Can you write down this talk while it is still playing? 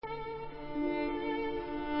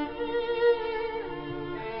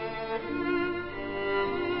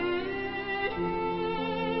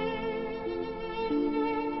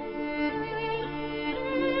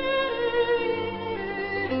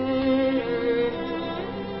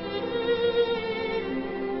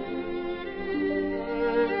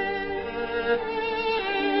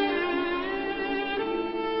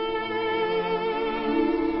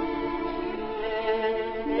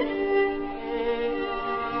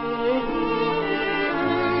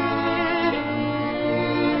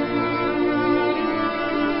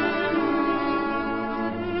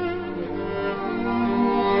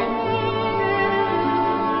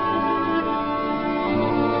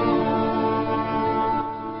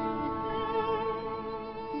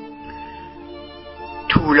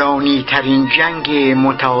طولانی ترین جنگ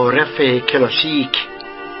متعارف کلاسیک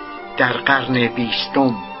در قرن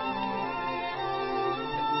بیستم،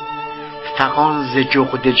 فغان ز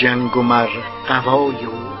جغد جنگ و مر قوای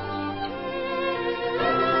او.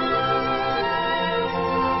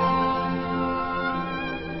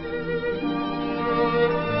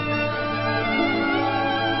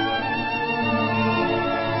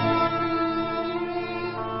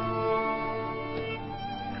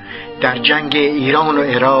 در جنگ ایران و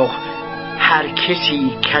عراق هر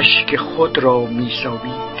کسی کشک خود را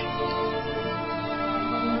می‌سازید.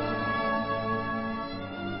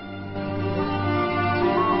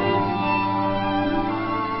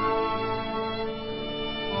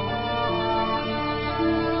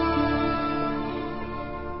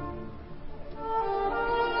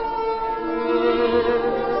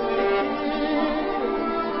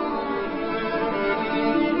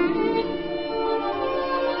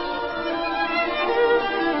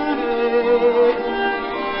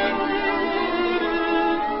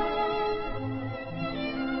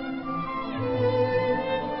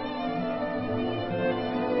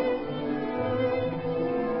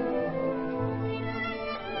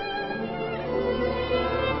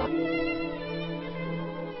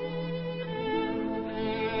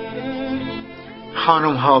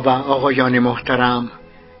 خانم ها و آقایان محترم،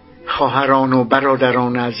 خواهران و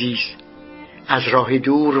برادران عزیز، از راه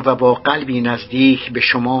دور و با قلبی نزدیک به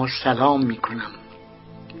شما سلام می کنم.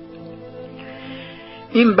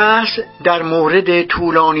 این بحث در مورد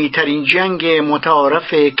طولانی ترین جنگ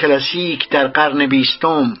متعارف کلاسیک در قرن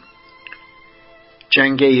بیستم،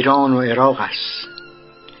 جنگ ایران و عراق است.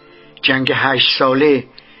 جنگ 8 ساله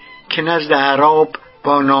که نزد اعراب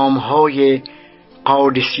با نامهای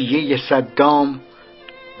قادسیه صدام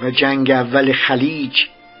و جنگ اول خلیج،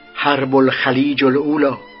 حرب الخلیج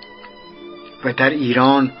الاولی، و در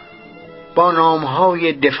ایران با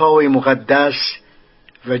نامهای دفاع مقدس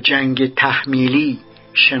و جنگ تحمیلی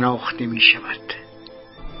شناخته می شود.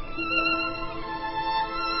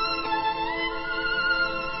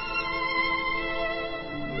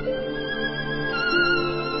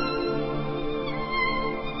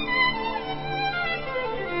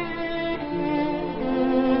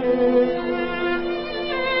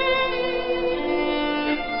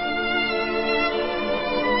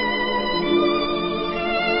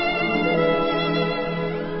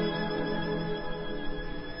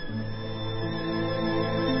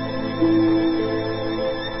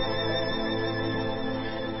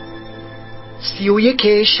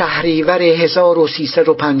 یک شهریور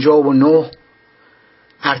 1359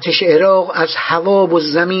 ارتش عراق از هوا و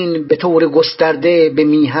زمین به طور گسترده به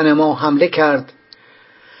میهن ما حمله کرد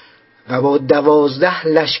و با 12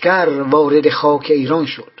 لشکر وارد خاک ایران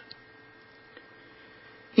شد.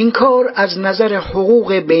 این کار از نظر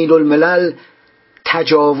حقوق بین الملل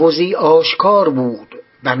تجاوزی آشکار بود،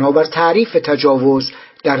 بنابر تعریف تجاوز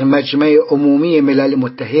در مجمع عمومی ملل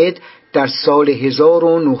متحد در سال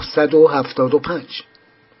 1975.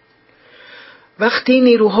 وقتی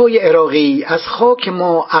نیروهای عراقی از خاک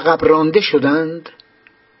ما عقب رانده شدند،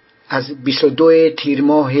 از 22 تیر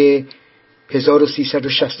ماه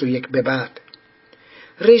 1361 به بعد،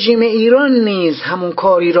 رژیم ایران نیز همون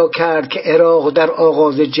کاری را کرد که عراق در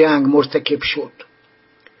آغاز جنگ مرتکب شد.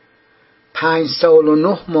 5 سال و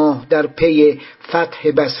 9 ماه در پی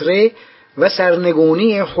فتح بصره و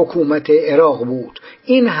سرنگونی حکومت عراق بود.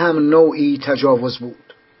 این هم نوعی تجاوز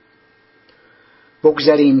بود.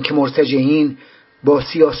 بگذاریم که مرتجعین با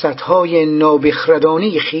سیاست‌های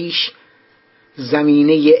نابخردانه خیش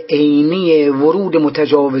زمینه عینی ورود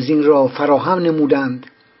متجاوزین را فراهم نمودند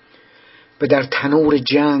و در تنور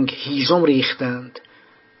جنگ هیزم ریختند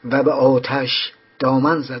و به آتش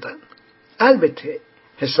دامن زدند. البته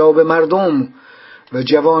حساب مردم و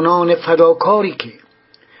جوانان فداکاری که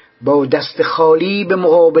با دست خالی به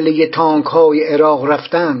مقابله تانک‌های عراق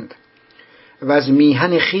رفتند و از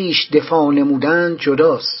میهن خیش دفاع نمودند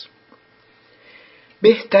جداست.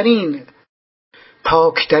 بهترین،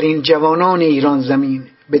 پاکترین جوانان ایران زمین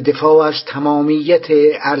به دفاع از تمامیت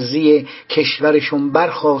ارضی کشورشون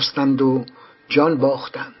برخاستند و جان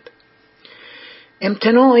باختند.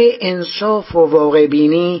 امتناع انصاف و واقع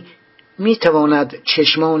بینی میتواند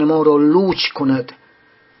چشمان ما را لوچ کند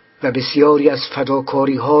و بسیاری از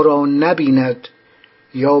فداکاری ها را نبیند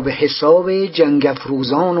یا به حساب جنگ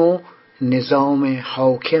افروزان و نظام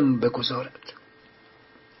حاکم بگذارد.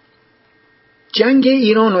 جنگ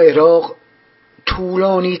ایران و عراق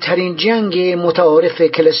طولانی ترین جنگ متعارف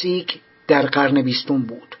کلاسیک در قرن بیستم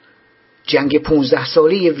بود. جنگ 15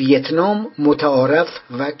 ساله ویتنام متعارف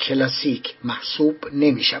و کلاسیک محسوب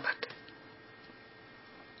نمی شود.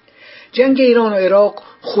 جنگ ایران و عراق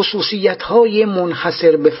خصوصیت‌های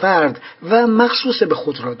منحصر به فرد و مخصوص به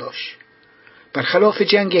خود را داشت. برخلاف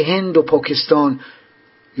جنگ هند و پاکستان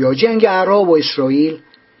یا جنگ عرب و اسرائیل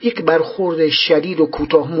یک برخورد شدید و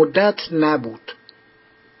کوتاه مدت نبود.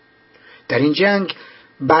 در این جنگ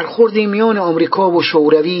برخوردی میان آمریکا و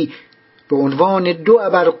شوروی به عنوان دو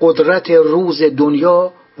ابرقدرت روز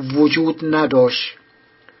دنیا وجود نداشت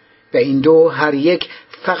و این دو هر یک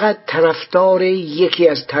فقط طرفدار یکی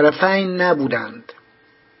از طرفین نبودند.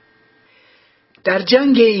 در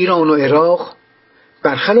جنگ ایران و عراق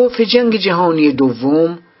برخلاف جنگ جهانی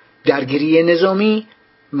دوم درگیری نظامی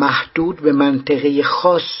محدود به منطقه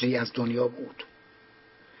خاصی از دنیا بود.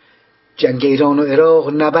 جنگ ایران و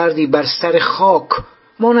عراق نبردی بر سر خاک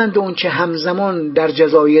مانند اونچه همزمان در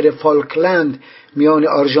جزایر فالکلند میان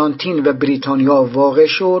آرژانتین و بریتانیا واقع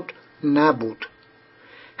شد نبود.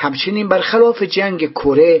 همچنین برخلاف جنگ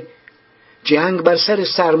کره جنگ بر سر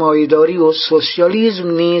سرمایه‌داری و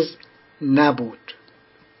سوسیالیسم نیز نبود.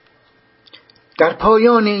 در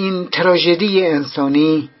پایان این تراژدی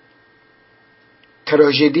انسانی،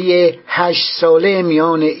 تراژدی 8 ساله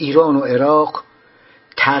میان ایران و عراق،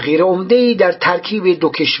 تغییر عمده‌ای در ترکیب دو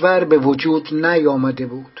کشور به وجود نیامده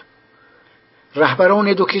بود.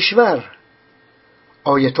 رهبران دو کشور،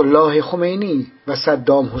 آیت الله خمینی و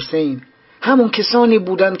صدام حسین، همون کسانی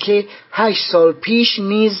بودند که 8 سال پیش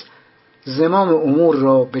نیز زمام امور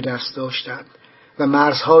را به دست داشتند و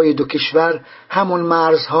مرزهای دو کشور همون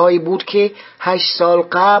مرزهایی بود که 8 سال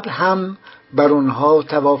قبل هم بر آنها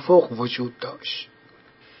توافق وجود داشت.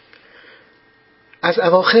 از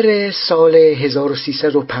اواخر سال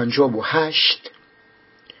 1358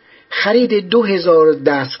 خرید 2000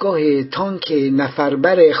 دستگاه تانک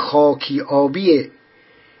نفربر خاکی آبی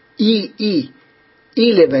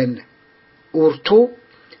EE-11 اورتو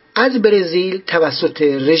از برزیل توسط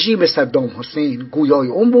رژیم صدام حسین گویای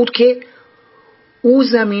اون بود که او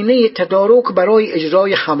زمینه تدارک برای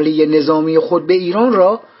اجرای حمله نظامی خود به ایران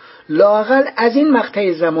را لااقل از این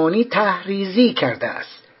مقطع زمانی تحریزی کرده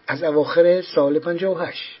است. از اواخر سال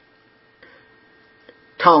 58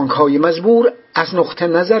 تانک های مزبور از نقطه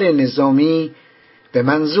نظر نظامی به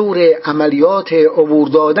منظور عملیات عبور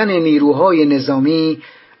دادن نیروهای نظامی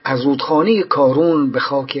از رودخانه کارون به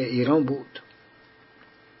خاک ایران بود.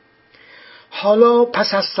 حالا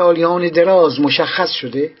پس از سالیان دراز مشخص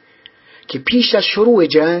شده که پیش از شروع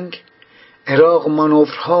جنگ عراق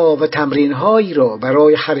مانورها و تمرینهایی را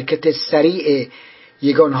برای حرکت سریع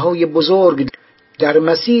یگانهای بزرگ در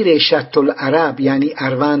مسیر شط العرب یعنی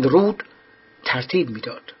اروند رود ترتیب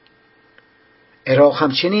میداد. عراق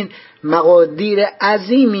همچنین مقادیر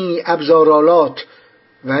عظیمی ابزارآلات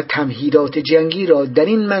و تمهیدات جنگی را در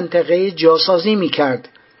این منطقه جاسازی میکرد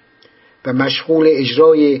و مشغول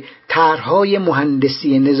اجرای طرح‌های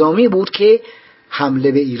مهندسی نظامی بود که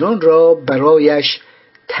حمله به ایران را برایش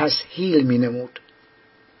تسهیل مینمود.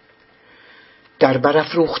 در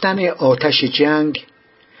برافروختن آتش جنگ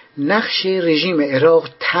نقش رژیم عراق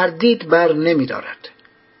تردید بر نمی‌دارد،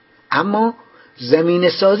 اما زمین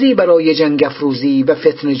سازی برای جنگ افروزی و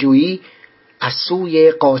فتنه‌جویی از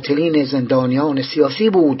سوی قاتلین زندانیان سیاسی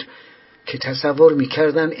بود که تصور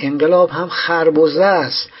می‌کردند انقلاب هم خربزه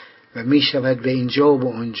است و می‌شود به اینجا و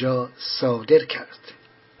اونجا صادر کرد.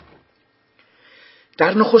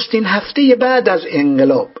 در نخستین هفته بعد از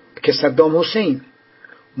انقلاب که صدام حسین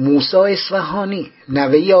موسی اصفهانی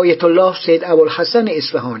نوه آیت الله سید ابوالحسن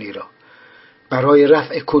اصفهانی را برای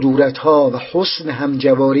رفع کدورت‌ها و حسن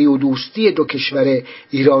همجواری و دوستی دو کشور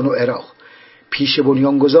ایران و عراق پیش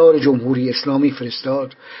بنیانگذار جمهوری اسلامی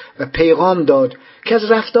فرستاد و پیغام داد که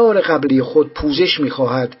از رفتار قبلی خود پوزش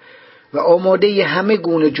می‌خواهد و آماده همه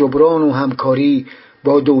گونه جبران و همکاری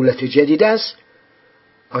با دولت جدید است،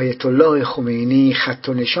 آیت الله خمینی خط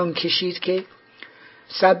و نشان کشید که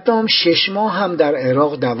صدام 6 ماه هم در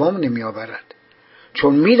عراق دوام نمی آورد،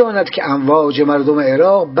 چون می داند که امواج مردم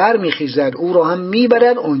عراق برمیخیزد او را هم می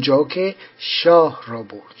برد اونجا که شاه را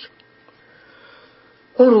برد.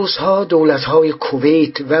 اون روزها دولت‌های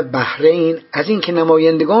کویت و بحرین از اینکه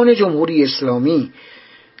نمایندگان جمهوری اسلامی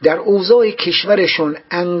در اوضاع کشورشون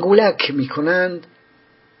انگولک میکنند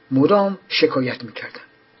مدام شکایت میکردند.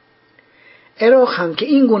 عراق هم که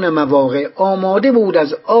این گونه مواقع آماده بود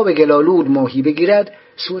از آب گلالود ماهی بگیرد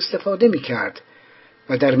سوء استفاده میکرد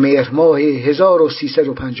و در مهر ماه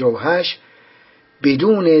 1358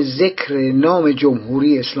 بدون ذکر نام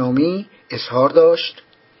جمهوری اسلامی اظهار داشت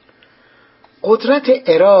قدرت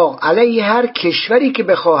عراق علیه هر کشوری که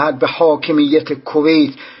بخواهد به حاکمیت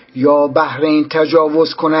کویت یا بحرین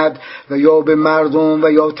تجاوز کند و یا به مردم و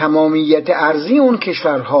یا تمامیت ارضی اون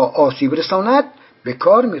کشورها آسیب رساند به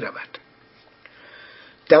کار می رود.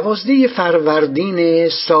 12 فروردین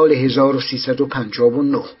سال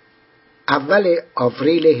 1359 اول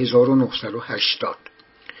آوریل 1980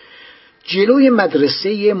 جلوی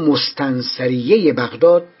مدرسه مستنصریه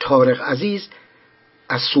بغداد طارق عزیز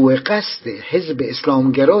از سوء قصد حزب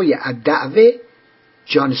اسلامگرای الدعوه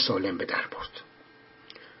جان سالم به در برد.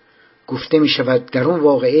 گفته می شود در اون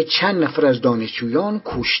واقعه چند نفر از دانشجویان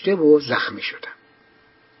کشته و زخمی شدند.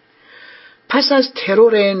 پس از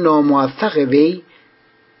ترور ناموفق وی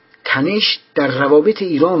تنش در روابط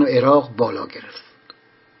ایران و عراق بالا گرفت.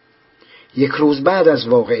 یک روز بعد از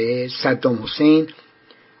واقعه صدام حسین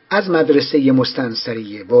از مدرسه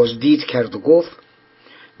مستنصریه بازدید کرد و گفت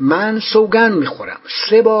من سوگند میخورم،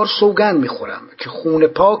 3 بار سوگند میخورم که خون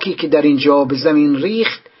پاکی که در اینجا به زمین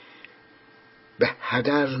ریخت به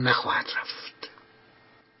هدر نخواهد رفت.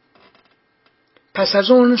 پس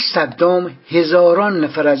از اون صدام هزاران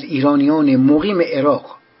نفر از ایرانیان مقیم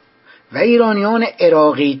عراق و ایرانیان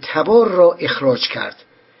عراقی تبار را اخراج کرد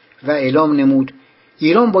و اعلام نمود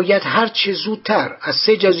ایران باید هرچه زودتر از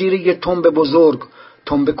 3 جزیره تنب بزرگ،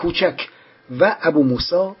 تنب کوچک و ابو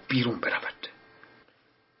موسی بیرون برود.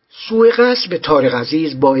 سوء قصد به طارق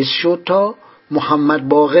عزیز باعث شد تا محمد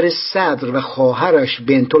باقر صدر و خواهرش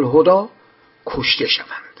بنت الهدی کشته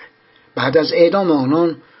شوند. بعد از اعدام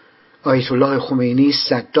آنان آیت الله خمینی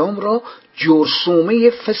صدام را جرثومه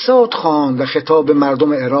فساد خواند و خطاب به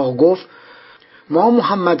مردم عراق گفت ما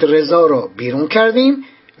محمد رضا را بیرون کردیم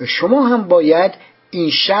و شما هم باید این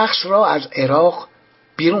شخص را از عراق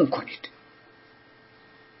بیرون کنید.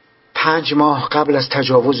 5 ماه قبل از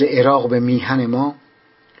تجاوز عراق به میهن ما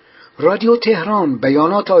رادیو تهران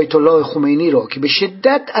بیانات آیت الله خمینی را که به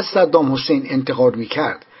شدت از صدام حسین انتقاد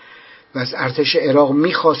می‌کرد و از ارتش عراق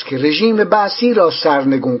می‌خواست که رژیم بعثی را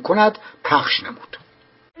سرنگون کند پخش نمود.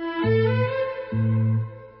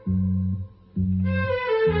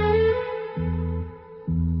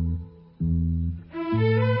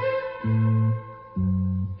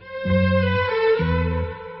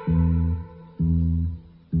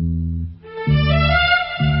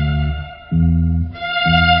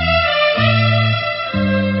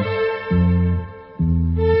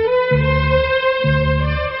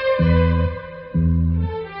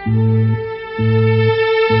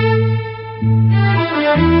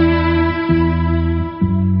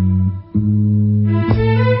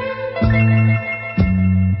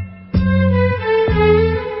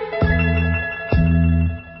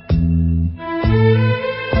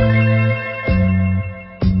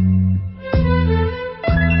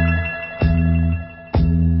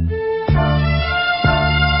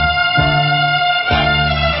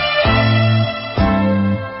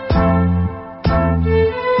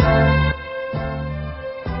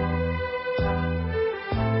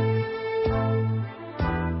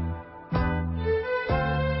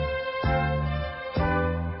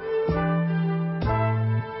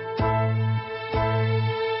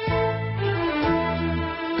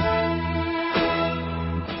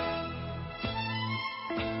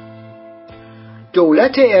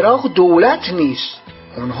 دولت عراق دولت نیست،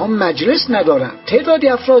 اونها مجلس ندارن، تعدادی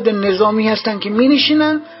افراد نظامی هستن که می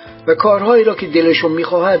نشینن و کارهایی را که دلشون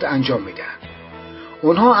میخواهد انجام میدن.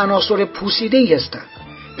 اونها عناصر پوسیده‌ای هستن.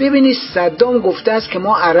 ببینید صدام گفته است که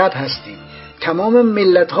ما عرب هستیم. تمام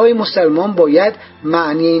ملت‌های مسلمان باید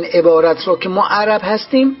معنی این عبارت را که ما عرب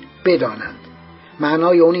هستیم بدانند.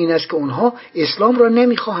 معنای اون این است که اونها اسلام را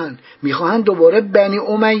نمیخواهند، میخواهند دوباره بنی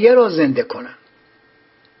امیه را زنده کنند.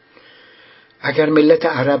 اگر ملت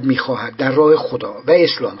عرب میخواهد در راه خدا و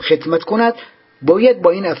اسلام خدمت کند باید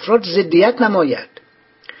با این افراد ضدیت نماید.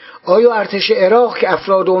 آیا ارتش عراق که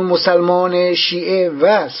افراد اون مسلمان شیعه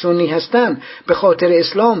و سنی هستند به خاطر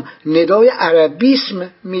اسلام ندای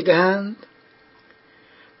عربیسم میدهند؟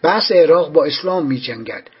 بس عراق با اسلام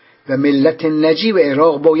میجنگد و ملت نجیب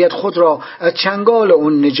عراق باید خود را از چنگال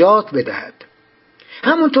اون نجات بدهد.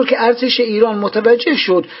 همونطور که ارتش ایران متوجه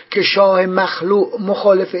شد که شاه مخلوع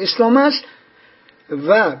مخالف اسلام است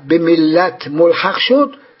و به ملت ملحق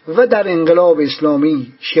شد و در انقلاب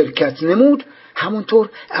اسلامی شرکت نمود، همونطور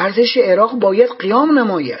ارتش عراق باید قیام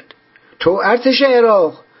نماید. تو ارتش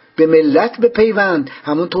عراق به ملت بپیوند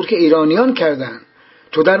همونطور که ایرانیان کردند.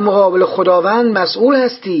 تو در مقابل خداوند مسئول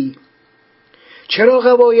هستی. چرا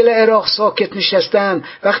قبایل عراق ساکت نشستن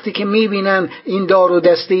وقتی که میبینن این دار و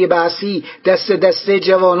دسته بعثی دسته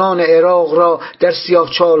جوانان عراق را در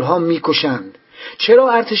سیاهچالها میکشند؟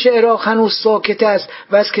 چرا ارتش عراق هنوز ساکت است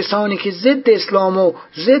و از کسانی که ضد اسلام و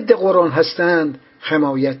ضد قرآن هستند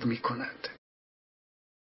حمایت میکند؟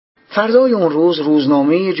 فردای اون روز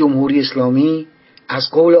روزنامه جمهوری اسلامی از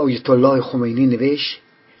قول آیت الله خمینی نوشت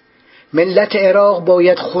ملت عراق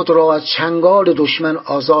باید خود را از چنگال دشمن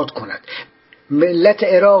آزاد کند. ملت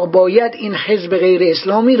عراق باید این حزب غیر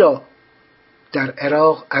اسلامی را در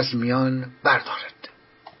عراق از میان بردارد.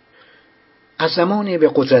 از زمان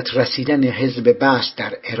به قدرت رسیدن حزب بعث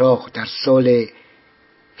در عراق در سال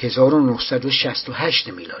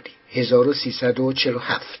 1968 میلادی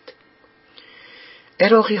 1347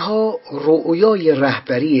 عراقی ها رؤیای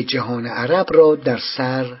رهبری جهان عرب را در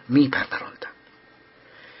سر می پروراندند.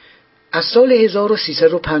 از سال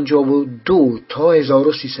 1352 تا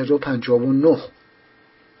 1359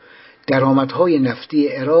 درآمدهای نفتی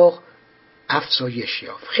عراق افزایش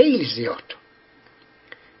یافت، خیلی زیاد.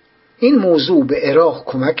 این موضوع به عراق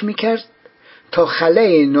کمک میکرد تا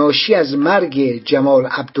خلأ ناشی از مرگ جمال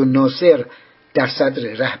عبدالناصر در صدر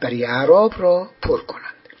رهبری اعراب را پر کنند.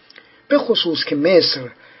 به خصوص که مصر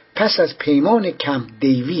پس از پیمان کمپ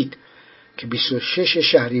دیوید که 26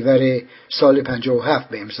 شهریور سال 57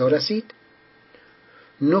 به امضا رسید،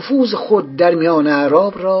 نفوذ خود در میان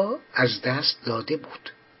اعراب را از دست داده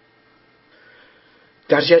بود.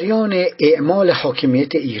 در جریان اعمال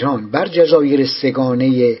حاکمیت ایران بر جزایر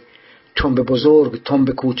سگانه تنب بزرگ، تنب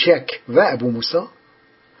کوچک و ابو موسی،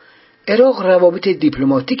 عراق روابط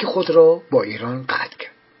دیپلماتیک خود را با ایران قطع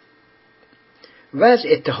کرد و از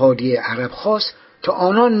اتحادیه عرب خواست تا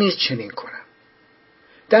آنان نیز چنین کنند.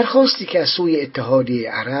 درخواستی که از سوی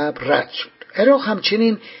اتحادیه عرب رد شد. عراق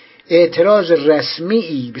همچنین اعتراض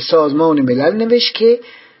رسمی به سازمان ملل نوشت که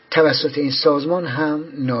توسط این سازمان هم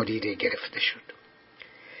نادیده گرفته شد.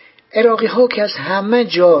 عراقی ها که از همه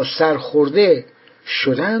جا سرخورده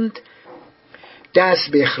شدند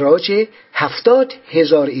دست به اخراج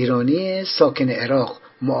 70,000 ایرانی ساکن عراق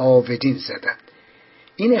معاودین زدند.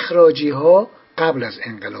 این اخراجی ها قبل از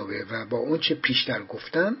انقلابه و با اون چه پیشتر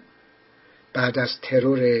گفتم بعد از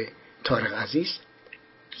ترور طارق عزیز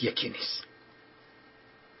یکی نیست.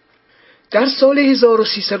 در سال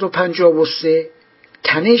 1353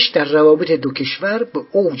 تنش در روابط دو کشور به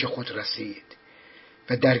اوج خود رسید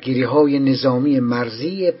و درگیری‌های نظامی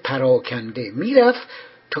مرزی پراکنده میرفت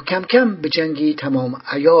تا کم کم به جنگی تمام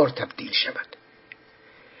عیار تبدیل شود.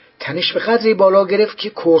 تنش به قدری بالا گرفت که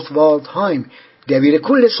کورت والدهایم دبیر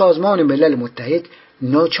کل سازمان ملل متحد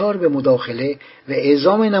ناچار به مداخله و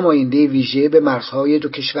اعزام نماینده ویژه به مرزهای دو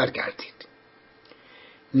کشور گردید.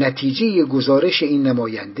 نتیجه گزارش این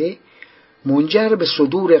نماینده منجر به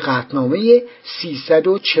صدور قطعنامه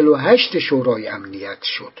 348 شورای امنیت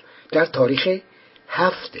شد در تاریخ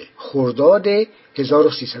 7 خرداد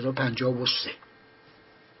 1353.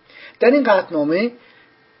 در این قطعنامه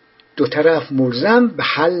دو طرف ملزم به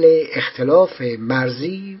حل اختلاف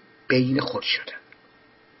مرزی بین خود شدند.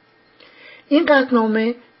 این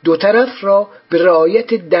قطعنامه دو طرف را به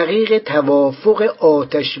رعایت دقیق توافق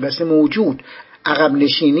آتش بس موجود، عقب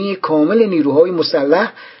نشینی کامل نیروهای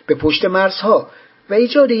مسلح به پشت مرزها و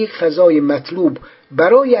ایجاد یک فضای مطلوب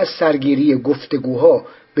برای از سرگیری گفتگوها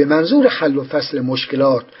به منظور حل و فصل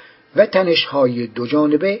مشکلات و تنش‌های دو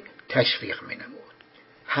جانبه تشویق می‌نمود.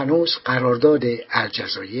 هنوز قرارداد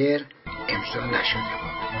الجزایر امضا نشده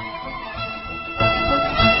بود.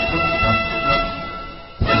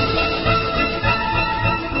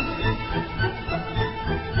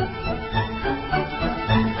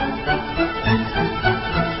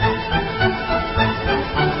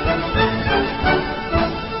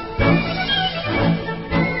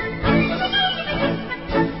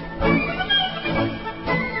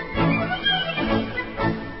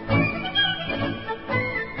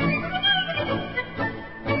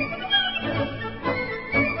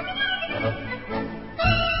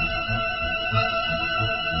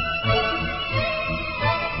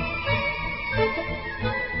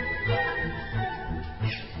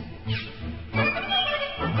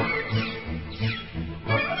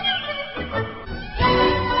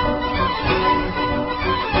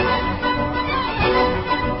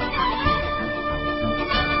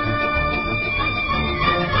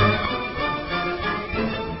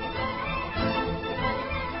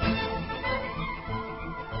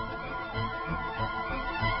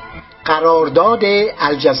 قرارداد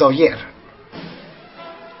الجزایر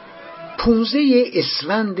 15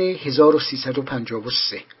 اسفند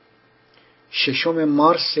 1353 6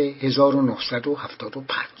 مارس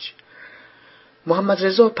 1975 محمد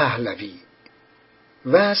رضا پهلوی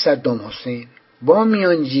و صدام حسین با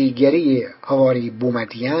میانجیگری هواری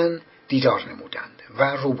بومدین دیدار نمودند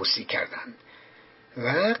و روبوسی کردند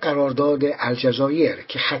و قرارداد الجزایر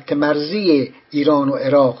که خط مرزی ایران و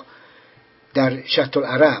عراق در شط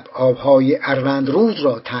العرب آبهای اروندرود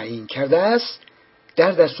را تعیین کرده است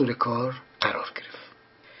در دستور کار قرار گرفت.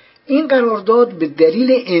 این قرارداد به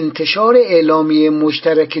دلیل انتشار اعلامیه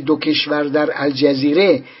مشترک دو کشور در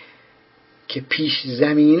الجزیره که پیش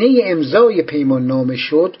زمینه امضای پیمان نامه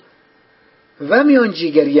شد و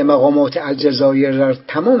میانجیگری مقامات الجزایر در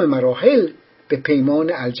تمام مراحل به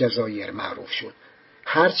پیمان الجزایر معروف شد،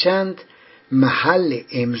 هرچند محل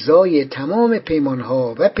امضای تمام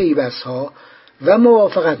پیمانها و پیوستها و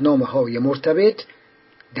موافقتنامه‌های مرتبط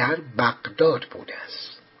در بغداد بوده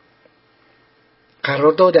است.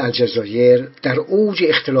 قرارداد الجزایر در اوج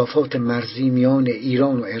اختلافات مرزی میان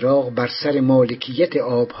ایران و عراق بر سر مالکیت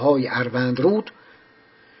آبهای اروندرود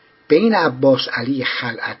بین عباس علی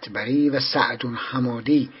خلعتبری و سعد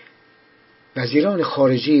حمادی وزیران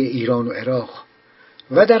خارجه ایران و عراق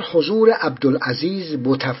و در حضور عبدالعزیز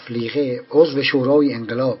بوتفلیقه عضو شورای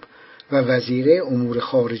انقلاب و وزیر امور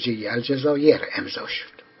خارجه الجزایر امضا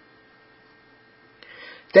شد.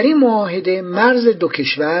 در این معاهده مرز دو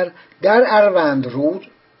کشور در اروندرود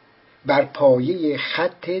بر پایه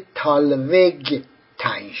خط تالوگ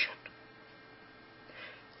تعیین شد.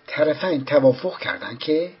 طرفین توافق کردند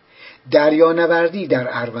که دریانوردی در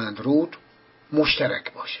اروندرود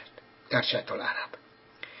مشترک باشد در شط العرب.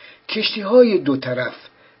 کشتی‌های دو طرف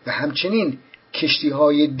و همچنین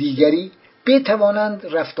کشتی‌های دیگری بتوانند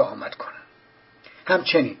رفت و آمد کنند.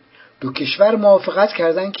 همچنین دو کشور موافقت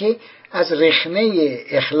کردند که از رخنه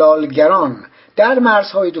اخلالگران در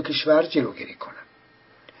مرزهای دو کشور جلوگیری کنند.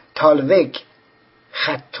 تالوگ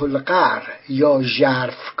خط القر یا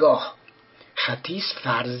ژرفگاه، خطی است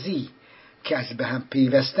فرضی که از به هم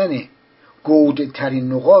پیوستن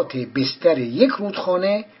گودترین نقاط بستر یک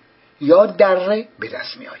رودخانه یا دره به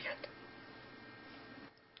دست می آید.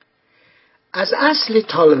 از اصل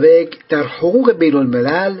تالوگ در حقوق بین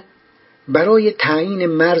الملل برای تعیین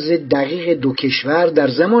مرز دقیق دو کشور در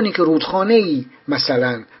زمانی که رودخانه‌ای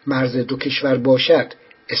مثلا مرز دو کشور باشد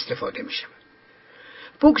استفاده می شود.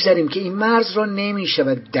 بگذاریم که این مرز را نمی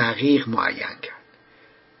شود دقیق معین کرد،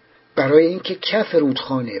 برای اینکه کف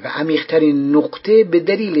رودخانه و عمیق‌ترین نقطه به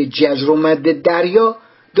دلیل جزر و مد دریا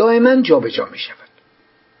دائما جابجا می شود.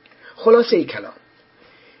 خلاصه ای کلام،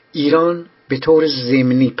 ایران به طور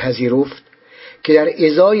ضمنی پذیرفت که در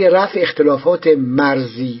ازای رفع اختلافات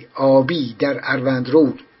مرزی آبی در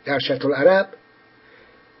اروندرود در شط العرب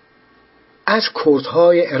از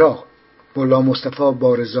کردهای عراق ملا مصطفی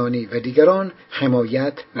بارزانی و دیگران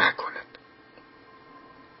حمایت نکند.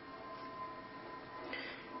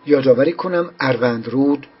 یادآوری کنم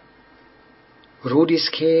اروندرود رودی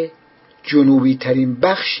است که جنوبی ترین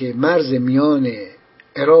بخش مرز میان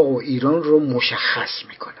عراق و ایران رو مشخص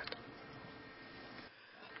می کند.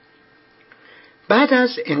 بعد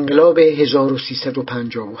از انقلاب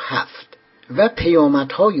 1357 و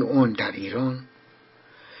پیامدهای آن در ایران،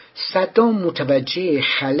 صدام متوجه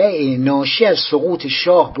خلأ ناشی از سقوط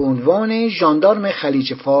شاه به عنوان ژاندارم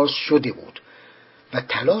خلیج فارس شده بود و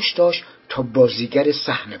تلاش داشت تا بازیگر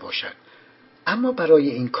صحنه باشد، اما برای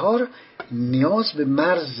این کار نیاز به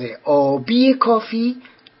مرز آبی کافی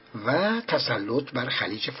و تسلط بر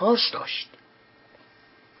خلیج فارس داشت.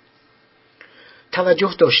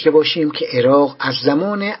 توجه داشته باشیم که عراق از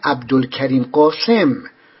زمان عبدالکریم قاسم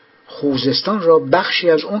خوزستان را بخشی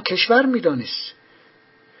از اون کشور می‌دانست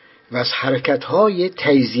و از حرکت‌های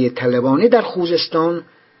تجزیه طلبانه در خوزستان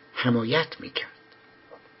حمایت می‌کرد.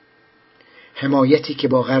 حمایتی که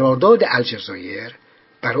با قرارداد الجزایر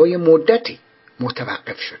برای مدتی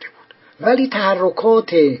متوقف شده بود، ولی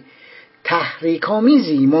تحرکات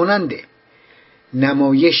تحریک‌آمیزی مانند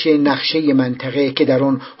نمایش نقشه منطقه که در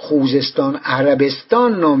آن خوزستان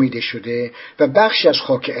عربستان نامیده شده و بخش از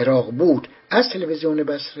خاک عراق بود از تلویزیون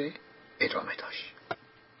بصره ادامه داشت.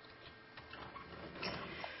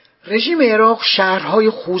 رژیم عراق شهرهای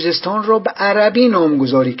خوزستان را به عربی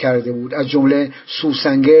نامگذاری کرده بود، از جمله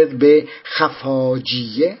سوسنگرد به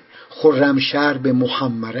خفاجیه، خرمشهر به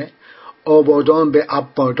محمره، آبادان به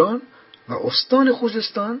عبادان و استان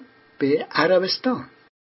خوزستان به عربستان.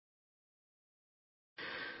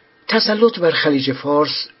 تسلط بر خلیج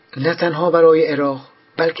فارس نه تنها برای عراق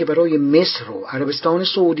بلکه برای مصر و عربستان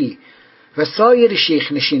سعودی و سایر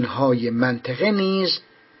شیخ‌نشین‌های منطقه نیز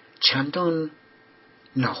چندان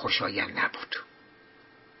ناخوشایند نبود.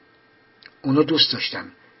 اونا دوست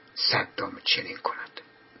داشتن صدام چنین کند.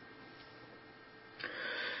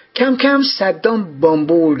 کم کم صدام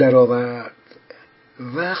بامبول درآورد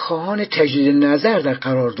و خواهان تجدید نظر در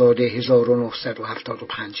قرارداد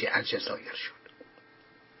 1975 الجزایر شد.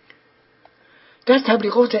 در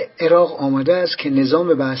تبلیغات عراق آمده است که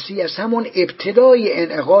نظام بعثی از همان ابتدای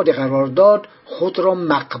انعقاد قرارداد خود را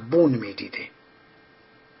مغبون می‌دیده.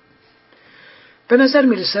 به نظر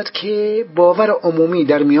می‌رسد که باور عمومی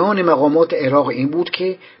در میان مقامات عراق این بود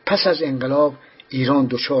که پس از انقلاب ایران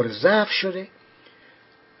دچار ضعف شده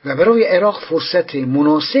و برای عراق فرصت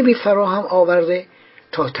مناسبی فراهم آورده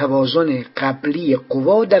تا توازن قبلی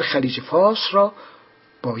قوا در خلیج فارس را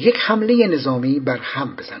با یک حمله نظامی بر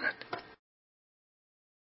هم بزند.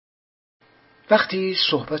 وقتی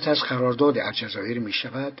صحبت از قرارداد الجزایر می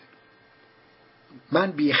شود،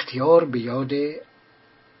 من بی اختیار به یاد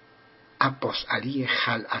عباس علی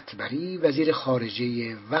خلعتبری وزیر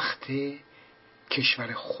خارجه وقت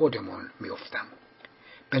کشور خودمون می افتم.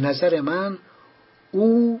 به نظر من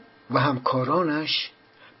او و همکارانش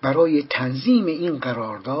برای تنظیم این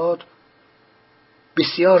قرارداد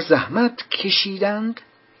بسیار زحمت کشیدند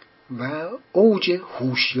و اوج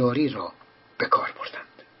هوشیاری را به کار بردند.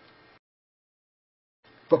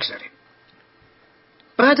 بگذاریم.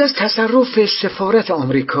 بعد از تصرف سفارت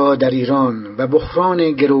آمریکا در ایران و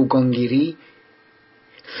بحران گروگانگیری،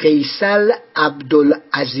 فیصل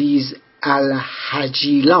عبدالعزیز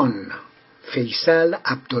الحجیلان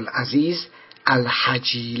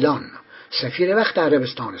سفیر وقت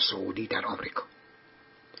عربستان سعودی در آمریکا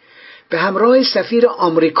به همراه سفیر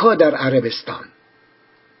آمریکا در عربستان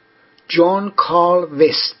جان کارل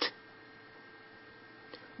وست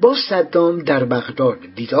با صدام در بغداد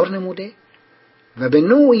دیدار نموده و به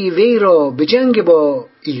نوعی وی را به جنگ با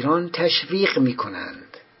ایران تشویق می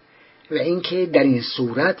کنند و اینکه در این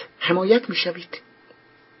صورت حمایت می شوید.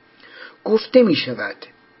 گفته می شود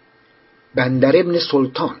بندر ابن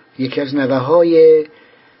سلطان، یکی از نوه‌های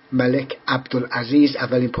ملک عبدالعزیز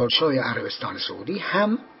اولین پادشاه عربستان سعودی،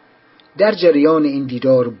 هم در جریان این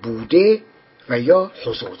دیدار بوده و یا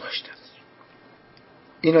حضور داشته.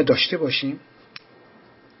 اینا داشته باشیم.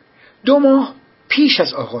 2 ماه پیش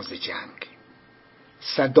از آغاز جنگ،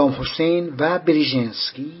 صدام حسین و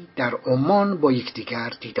برژینسکی در عمان با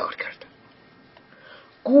یکدیگر دیدار کردند.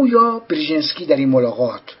 گویا برژینسکی در این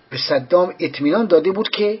ملاقات به صدام اطمینان داده بود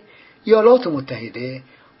که ایالات متحده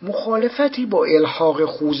مخالفتی با الحاق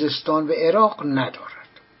خوزستان به عراق ندارد.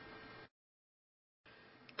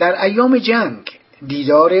 در ایام جنگ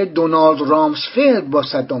دیدار دونالد رامسفلد با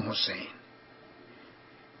صدام حسین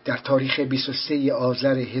در تاریخ 23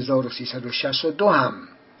 آذر 1362 هم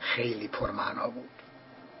خیلی پرمعنا بود.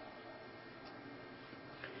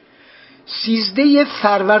 13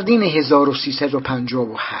 فروردین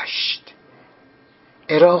 1358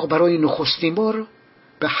 عراق برای نخستین بار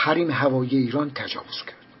به حریم هوایی ایران تجاوز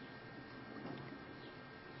کرد.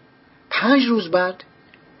 5 روز بعد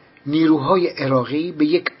نیروهای عراقی به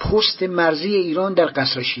یک پست مرزی ایران در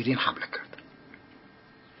قصر شیرین حمله کرد.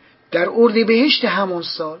 در اردیبهشت همان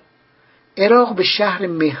سال عراق به شهر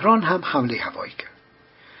مهران هم حمله هوایی کرد.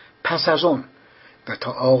 پس از آن و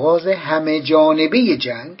تا آغاز همه جانبه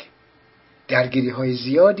جنگ درگیری‌های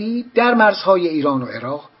زیادی در مرزهای ایران و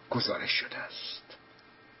عراق گزارش شده است.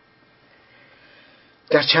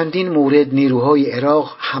 در چندین مورد نیروهای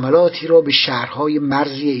عراق حملاتی را به شهرهای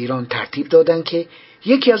مرزی ایران ترتیب دادند که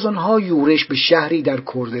یکی از آنها یورش به شهری در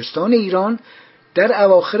کردستان ایران در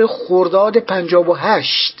اواخر خرداد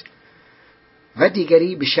 58 و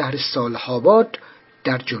دیگری به شهر صالح آباد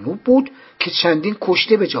در جنوب بود که چندین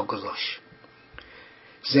کشته به جا گذاشت.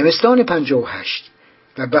 زمستان 58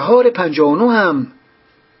 و بهار 59 هم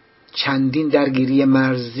چندین درگیری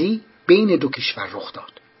مرزی بین 2 کشور رخ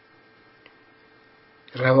داد.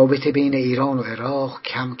 روابط بین ایران و عراق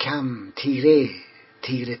کم کم تیره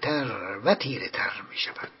تر می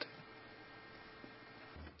شود.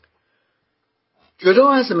 جدا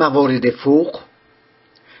از موارد فوق،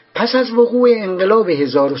 پس از وقوع انقلاب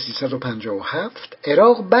 1357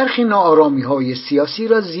 عراق برخی ناآرامی‌های سیاسی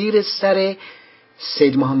را زیر سر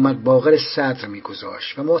سید محمد باقر صدر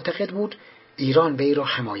می‌گذاشت و معتقد بود ایران وی را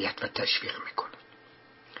حمایت و تشویق می‌کند.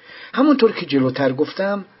 همونطور که جلوتر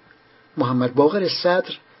گفتم، محمد باقر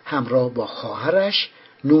صدر همراه با خواهرش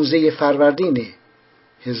 19 فروردین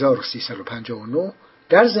 1359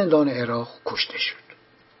 در زندان عراق کشته شد.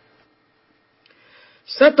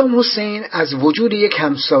 صدام حسین از وجود یک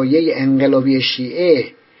همسایه انقلابی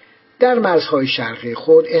شیعه در مرزهای شرقی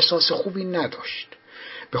خود احساس خوبی نداشت،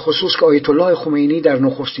 به خصوص که آیت الله خمینی در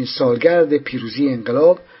نخستین سالگرد پیروزی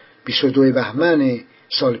انقلاب 22 بهمن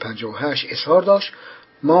سال 58 اظهار داشت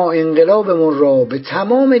ما انقلابمون را به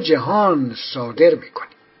تمام جهان صادر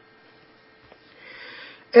میکنیم.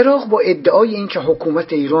 عراق با ادعای اینکه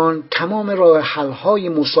حکومت ایران تمام راه حل‌های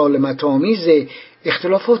مسالمت‌آمیز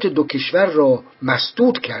اختلافات 2 کشور را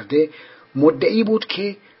مسدود کرده، مدعی بود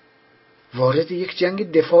که وارد یک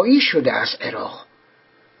جنگ دفاعی شده از عراق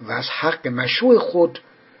و از حق مشروع خود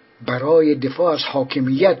برای دفاع از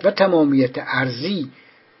حاکمیت و تمامیت ارضی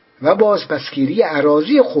و بازپسگیری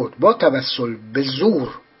اراضی خود با توسل به زور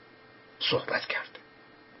صحبت کرد.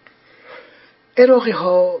 عراقی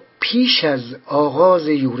ها پیش از آغاز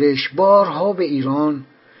یورش بارها به ایران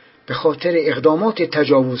به خاطر اقدامات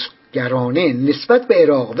گرانه نسبت به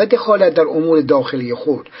عراق و دخالت در امور داخلی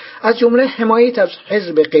خود، از جمله حمایت از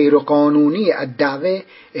حزب غیرقانونی الدعوه،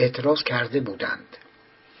 اعتراض کرده بودند.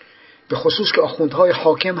 به خصوص که آخوندهای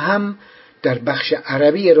حاکم هم در بخش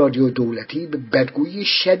عربی رادیو دولتی به بدگویی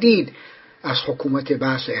شدید از حکومت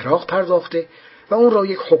بعث عراق پرداخته و اون را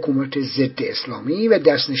یک حکومت ضد اسلامی و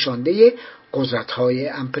دست نشانده قدرت‌های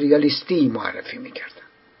امپریالیستی معرفی می‌کردند.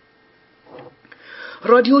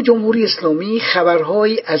 رادیو جمهوری اسلامی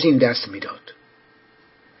خبرهایی از این دست می‌داد: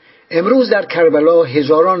 امروز در کربلا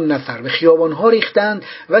هزاران نفر به خیابان‌ها ریختند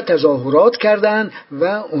و تظاهرات کردند و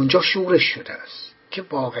اونجا شورش شده است، که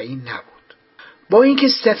واقعی نبود. با اینکه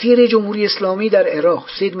سفیر جمهوری اسلامی در عراق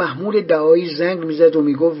سید محمود دعایی زنگ میزد و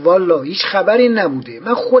میگفت والا هیچ خبری نبوده،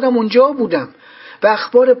 من خودم اونجا بودم و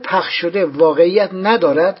اخبار پخش شده واقعیت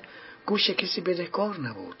ندارد، گوش کسی بدهکار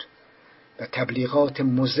نبود و تبلیغات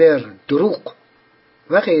مضر، دروغ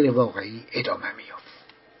و غیر واقعی ادامه می‌یافت.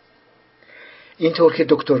 اینطور که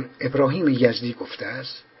دکتر ابراهیم یزدی گفته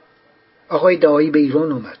است، آقای دعایی به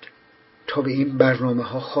ایران آمد تا به این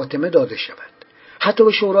برنامه‌ها خاتمه داده شود. حتی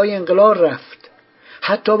به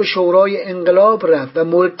شورای انقلاب رفت و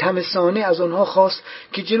ملتمسانه از آنها خواست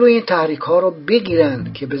که جلوی این تحریک‌ها را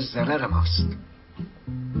بگیرند که به ضرر ماست.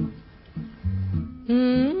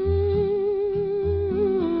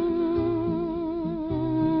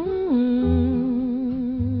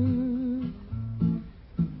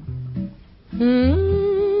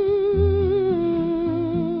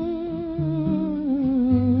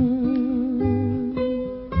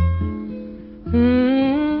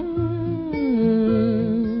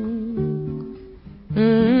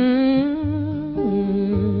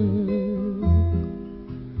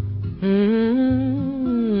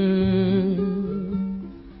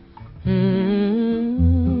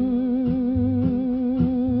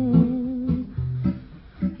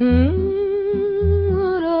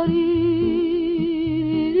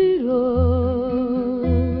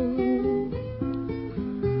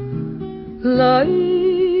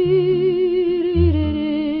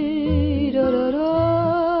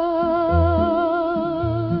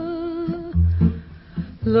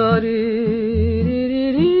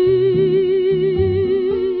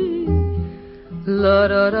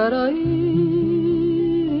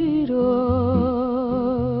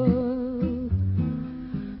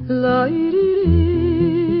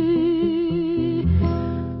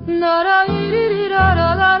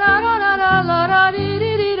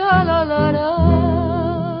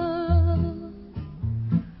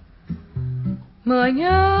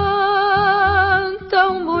 Manhã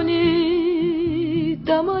tão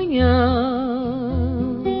bonita, manhã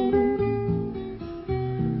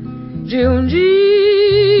de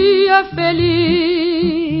dia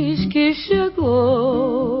feliz que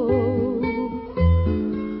chegou,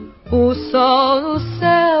 o sol no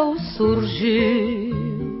céu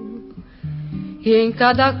surgiu e em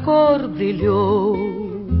cada cor brilhou,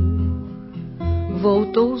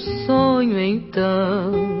 voltou o sonho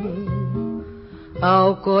então ao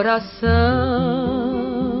coração.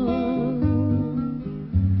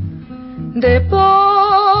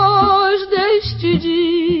 Depois deste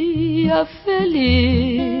dia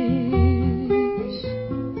feliz,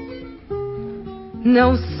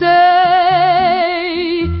 não sei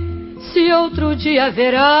se outro dia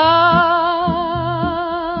haverá.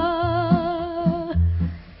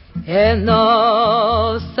 É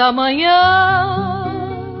nossa manhã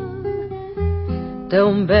tão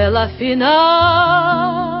bela final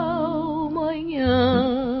manhã.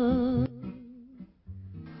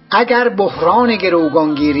 اگر بحران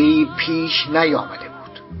گروگانگیری پیش نیامده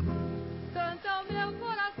بود.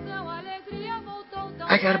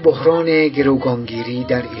 اگر بحران گروگانگیری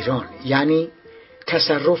در ایران، یعنی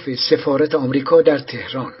تصرف سفارت آمریکا در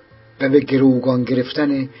تهران و به گروگان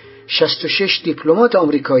گرفتن 66 دیپلمات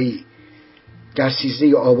آمریکایی در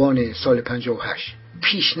 13 آبان سال 58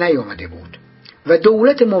 پیش نیامده بود و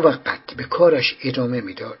دولت موقت به کارش ادامه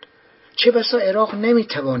میداد، چه بسا عراق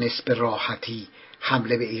نمیتوانست به راحتی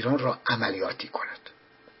حمله به ایران را عملیاتی کند.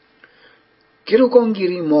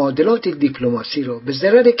 گروگانگیری معادلات دیپلماسی را به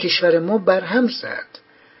ضرر کشور ما برهم زد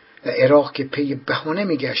و عراق که پی بهانه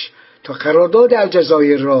میگشت تا قرارداد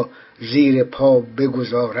الجزایر را زیر پا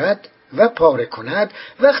بگذارد و پاره کند،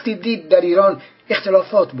 وقتی دید در ایران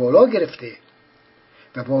اختلافات بالا گرفته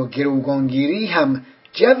و با گروگانگیری هم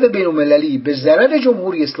جو بین‌المللی به ضرر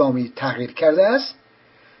جمهوری اسلامی تغییر کرده است،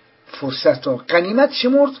 فرصت را غنیمت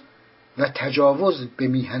شمرد و تجاوز به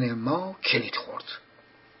میهن ما کلید خورد.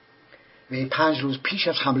 و 5 روز پیش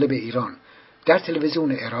از حمله به ایران در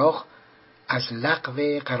تلویزیون عراق از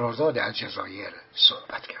لغو قرارداد الجزایر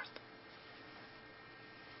صحبت کرد.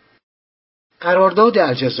 قرارداد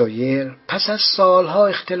الجزایر پس از سالها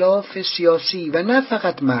اختلاف سیاسی و نه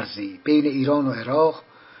فقط مرزی بین ایران و عراق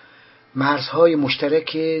مرزهای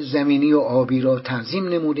مشترک زمینی و آبی را تنظیم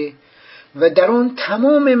نموده و در آن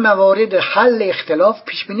تمام موارد حل اختلاف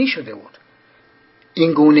پیش بینی شده بود.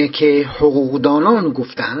 این گونه که حقوقدانان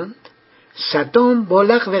گفتند صدام با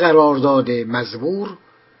لغو قرارداد مزبور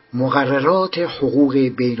مقررات حقوق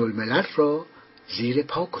بین الملل را زیر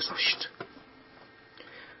پا گذاشت.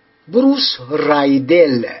 بروس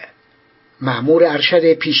رایدل مأمور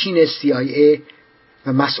ارشد پیشین CIA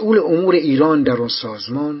و مسئول امور ایران در آن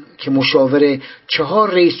سازمان که مشاور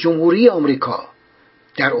 4 رئیس جمهوری آمریکا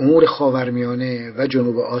در امور خاورمیانه و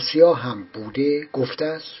جنوب آسیا هم بوده گفته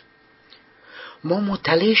است: ما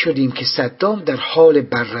مطلع شدیم که صدام در حال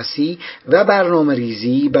بررسی و برنامه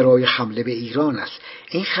ریزی برای حمله به ایران است.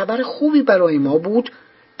 این خبر خوبی برای ما بود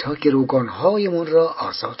تا گروگانهایمان را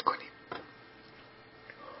آزاد کنیم.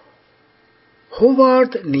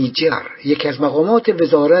 هوارد نیجر، یکی از مقامات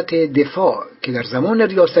وزارت دفاع که در زمان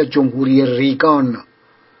ریاست جمهوری ریگان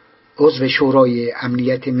عضو شورای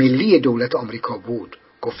امنیت ملی دولت آمریکا بود،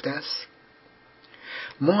 گفته است: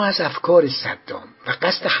 ما از افکار صدام و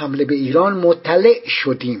قصد حمله به ایران مطلع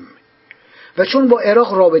شدیم و چون با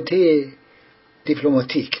عراق رابطه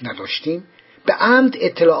دیپلماتیک نداشتیم به عمد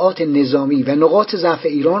اطلاعات نظامی و نقاط ضعف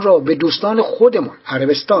ایران را به دوستان خودمان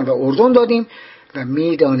عربستان و اردن دادیم و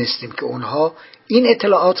می‌دانستیم که اونها این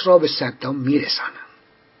اطلاعات را به صدام میرسانند.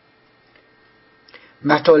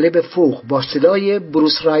 مطالب فوق با صدای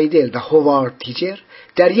بروس رایدل و هوارد نیجر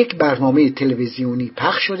در یک برنامه تلویزیونی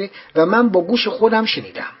پخش شده و من با گوش خودم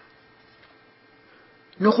شنیدم.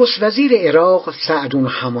 نخست وزیر عراق سعدون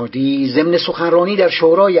حمادی ضمن سخنرانی در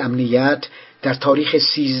شورای امنیت در تاریخ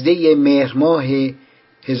 13 مهر ماه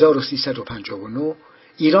 1359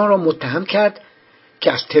 ایران را متهم کرد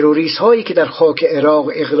که از تروریست هایی که در خاک عراق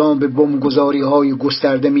اقدام به بمبگذاری های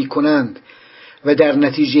گسترده می کنند و در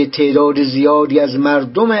نتیجه تعداد زیادی از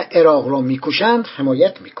مردم عراق را می کشند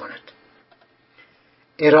حمایت می کند.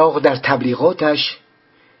 عراق در تبلیغاتش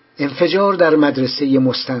انفجار در مدرسه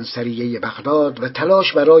مستنصریه بغداد و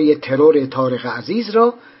تلاش برای ترور طارق عزیز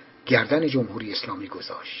را گردن جمهوری اسلامی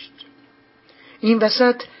گذاشت. این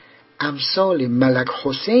وسط امثال ملک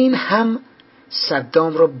حسین هم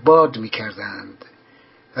صدام را باد می کردند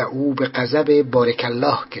و او به غضب بارک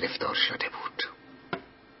الله گرفتار شده بود.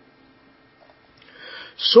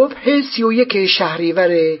 صبح 31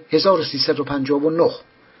 شهریور 1359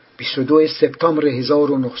 22 سپتامبر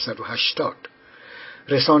 1980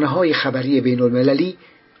 رسانه‌های خبری بین المللی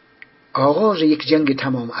آغاز یک جنگ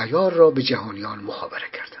تمام عیار را به جهانیان مخابره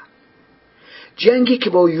کردند. جنگی که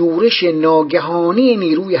با یورش ناگهانی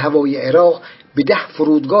نیروی هوایی عراق به 10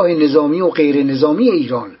 فرودگاه نظامی و غیر نظامی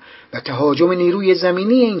ایران و تهاجم نیروی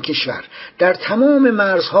زمینی این کشور در تمام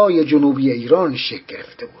مرزهای جنوبی ایران شکل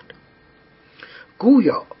گرفته بود.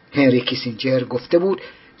 گویا هنری کیسینجر گفته بود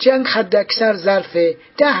جنگ حداکثر ظرف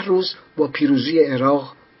 10 روز با پیروزی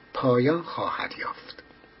عراق پایان خواهد یافت.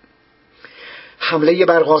 حمله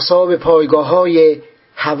برق‌آسا به پایگاه‌های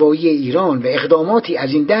هوایی ایران و اقداماتی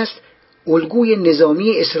از این دست الگوی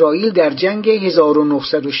نظامی اسرائیل در جنگ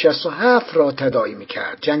 1967 را تداعی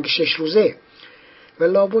می‌کرد، جنگ 6 روزه، و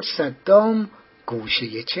لابد صدام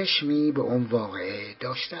گوشه چشمی به اون واقعه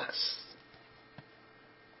داشته است.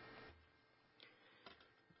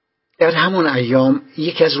 در همان ایام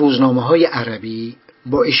یکی از روزنامه‌های عربی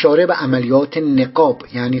با اشاره به عملیات نقاب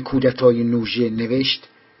یعنی کودتای نوژه نوشت: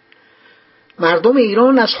 مردم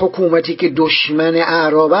ایران از حکومتی که دشمن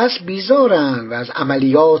اعراب است بیزارند و از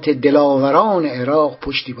عملیات دلاوران عراق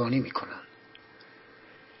پشتیبانی میکنند.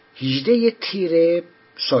 18 تیر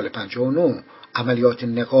سال 59 عملیات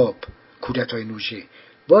نقاب کودتای نوژه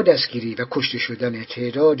با دستگیری و کشته شدن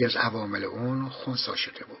تعدادی از عوامل اون خنثی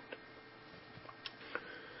شده بود.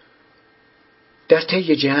 در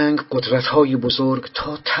طی جنگ قدرت‌های بزرگ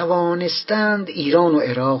تا توانستند ایران و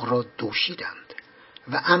عراق را دوشیدند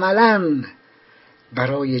و عملاً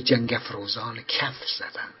برای جنگ افروزان کف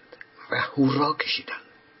زدند و هورا کشیدند.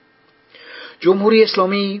 جمهوری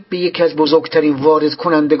اسلامی به یکی از بزرگترین وارد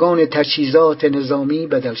کنندگان تجهیزات نظامی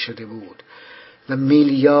بدل شده بود و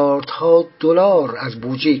میلیاردها دلار از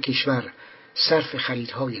بودجه کشور صرف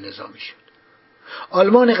خریدهای نظامی شد.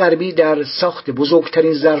 آلمان غربی در ساخت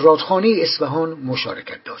بزرگترین زرادخانه اصفهان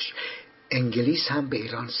مشارکت داشت. انگلیس هم به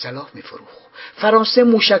ایران سلاح می‌فروخت. فرانسه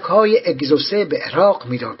موشک‌های اگزوسه به عراق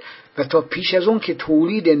می‌داد و تا پیش از اون که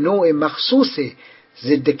تولید نوع مخصوص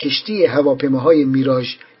ضد کشتی هواپیماهای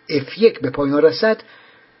میراژ F1 به پایان رسد،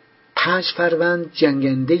 5 فروند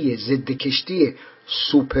جنگنده ضد کشتی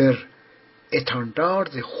سوپر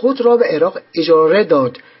اتاندارد خود را به عراق اجاره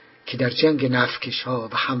داد که در جنگ نفتکش‌ها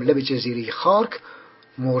و حمله به جزیره خارک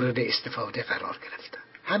مورد استفاده قرار گرفتن.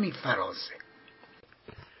 همین فرازه.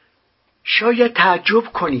 شاید تعجب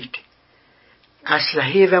کنید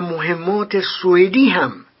اسلحه و مهمات سوئدی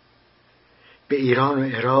هم به ایران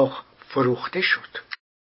و عراق فروخته شد.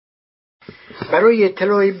 برای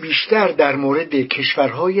اطلاع بیشتر در مورد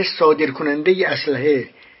کشورهای صادرکننده اسلحه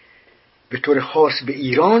به طور خاص به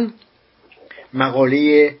ایران،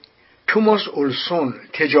 مقاله توماس اولسون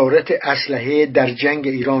تجارت اسلحه در جنگ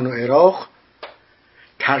ایران و عراق،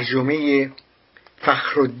 ترجمه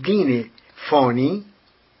فخرالدین فانی،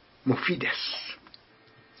 مفید است.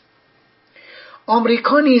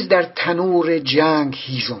 آمریکا نیز در تنور جنگ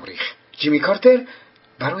هیزم ریخت. جیمی کارتر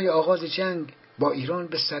برای آغاز جنگ با ایران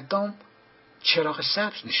به صدام چراغ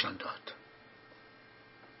سبز نشان داد.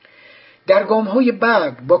 در گام‌های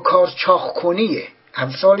بعد با کارچاخ‌کنی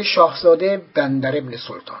امثال شاهزاده بندر ابن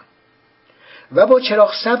سلطان و با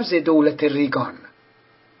چراغ سبز دولت ریگان،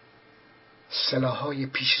 سلاح‌های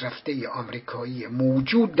پیشرفته آمریکایی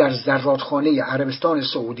موجود در زرادخانه عربستان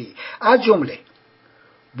سعودی از جمله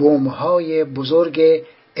بمب‌های بزرگ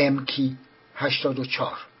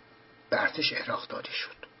MK-84 به ارتش عراق داده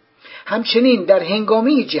شد. همچنین در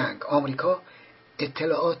هنگامه جنگ آمریکا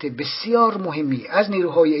اطلاعات بسیار مهمی از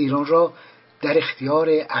نیروهای ایران را در اختیار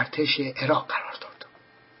ارتش عراق قرار داد.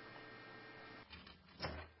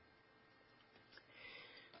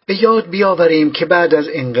 به یاد بیاوریم که بعد از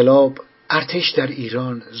انقلاب ارتش در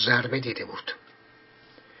ایران ضربه دیده بود.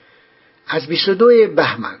 از 22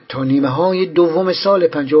 بهمن تا نیمه های دوم سال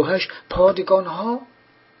 58 پادگان ها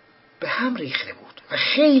به هم ریخته بود و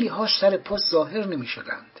خیلی ها سر پست ظاهر نمی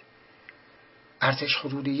شدند. ارتش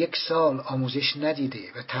حدود 1 سال آموزش ندیده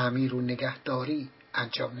و تعمیر و نگهداری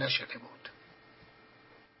انجام نشده بود.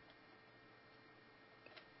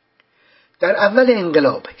 در اول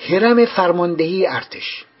انقلاب هرم فرماندهی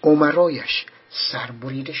ارتش، امرایش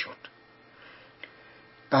سربریده شد.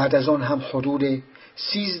 بعد از آن هم حدود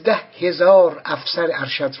 13,000 افسر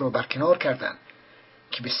ارشد را برکنار کردند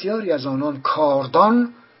که بسیاری از آنان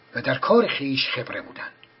کاردان و در کار خویش خبره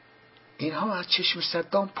بودند. اینها از چشم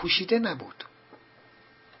صدام پوشیده نبود.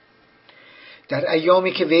 در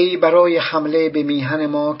ایامی که وی برای حمله به میهن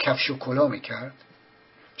ما کفش و کلاه میکرد،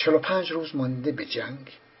 45 روز مانده به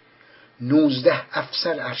جنگ، 19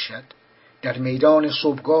 افسر ارشد در میدان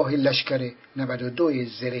صبحگاه لشکر 92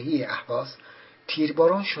 زرهی اهواز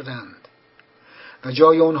تیرباران شدند و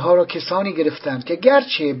جای آنها را کسانی گرفتند که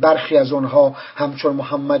گرچه برخی از آنها همچون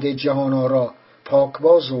محمد جهان‌آرا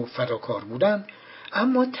پاکباز و فداکار بودند،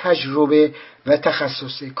 اما تجربه و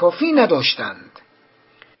تخصص کافی نداشتند.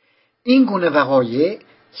 این گونه وقایع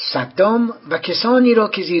صدام و کسانی را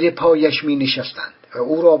که زیر پایش می نشستند و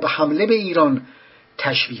او را به حمله به ایران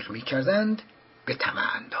تشویق می کردند به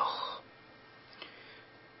طمع انداخت.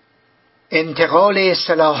 انتقال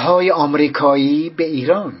سلاح‌های آمریکایی به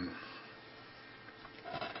ایران.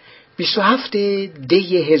 27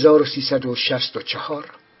 دی 1364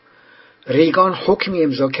 ریگان حکمی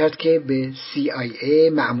امضا کرد که به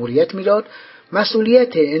CIA مأموریت میداد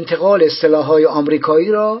مسئولیت انتقال سلاح‌های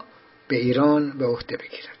آمریکایی را به ایران به عهده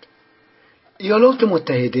بگیرد. ایالات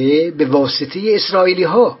متحده به واسطه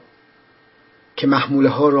اسرائیلی‌ها که محموله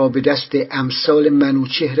ها را به دست امثال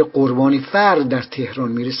منوچهر قربانی فرد در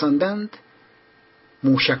تهران می‌رساندند،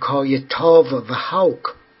 موشک‌های تاو و هاوک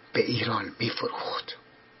به ایران می‌فروخت.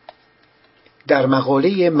 در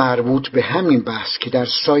مقاله مربوط به همین بحث که در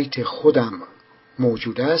سایت خودم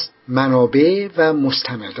موجود است، منابع و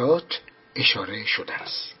مستندات اشاره شده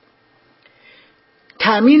است.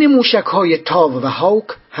 تأمین موشک‌های تاو و هاوک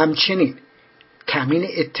همچنین تأمین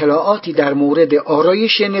اطلاعاتی در مورد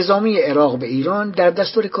آرایش نظامی عراق به ایران در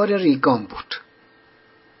دستور کار ریگان بود.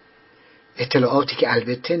 اطلاعاتی که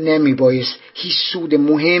البته نمی بایست هیچ سود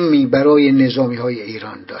مهمی برای نظامی‌های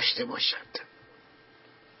ایران داشته باشد.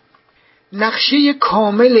 نقشه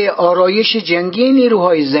کامل آرایش جنگی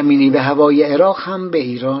نیروهای زمینی و هوایی عراق هم به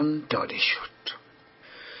ایران داده شد.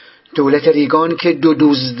 دولت ریگان که دو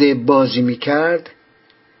دزد بازی می کرد،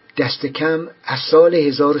 دست کم از سال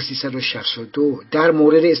 1362 در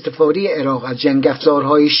مورد استفاده عراق از جنگ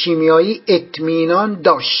افزارهای شیمیایی اطمینان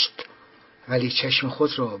داشت، ولی چشم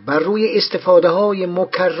خود را بر روی استفاده های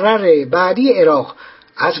مکرر بعدی عراق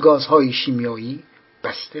از گازهای شیمیایی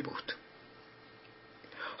بسته بود.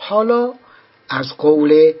 حالا از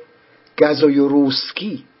قول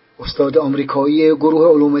گازویروسکی، استاد آمریکایی گروه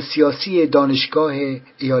علوم سیاسی دانشگاه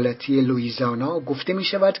ایالتی لوئیزیانا، گفته می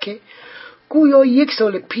شود که گویا 1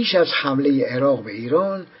 سال پیش از حمله عراق به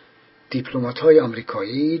ایران، دیپلمات‌های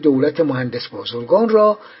آمریکایی دولت مهندس بازرگان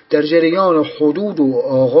را در جریان حدود و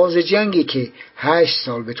آغاز جنگی که 8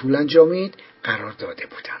 سال به طول انجامید قرار داده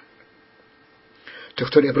بودند.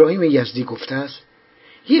 دکتر ابراهیم یزدی گفته است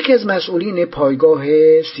یکی از مسئولین پایگاه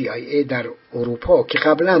CIA در اروپا که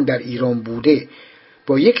قبلا در ایران بوده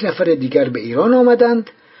با یک نفر دیگر به ایران آمدند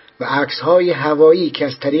و عکس‌های هوایی که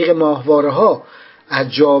از طریق ماهواره‌ها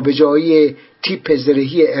از جابجایی تیپ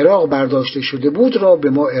زرهی عراق برداشته شده بود را به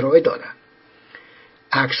ما ارائه دادند.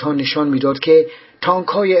 عکس‌ها نشان می‌داد که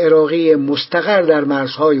تانک‌های عراقی مستقر در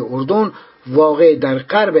مرزهای اردن واقع در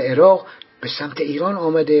غرب عراق به سمت ایران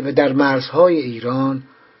آمده و در مرزهای ایران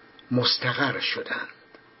مستقر شدند.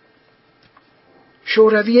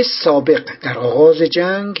 شوروی سابق در آغاز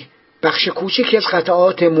جنگ بخش کوچکی از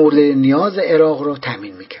قطعات مورد نیاز عراق را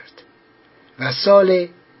تامین می‌کرد و سال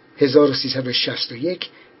 1361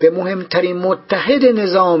 به مهمترین متحد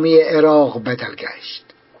نظامی عراق بدل گشت.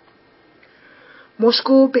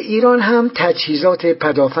 مسکو به ایران هم تجهیزات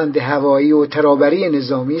پدافند هوایی و ترابری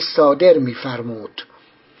نظامی صادر می‌فرمود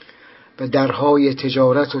و درهای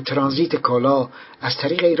تجارت و ترانزیت کالا از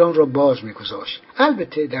طریق ایران را باز می‌گذاشت.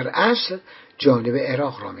 البته در اصل جانب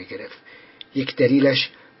عراق را می‌گرفت. یک دلیلش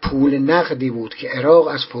پول نقدی بود که عراق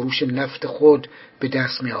از فروش نفت خود به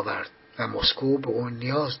دست می‌آورد و مسکو به آن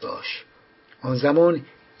نیاز داشت. آن زمان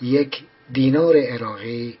یک دینار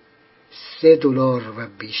عراقی $3 و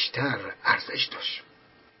بیشتر ارزش داشت.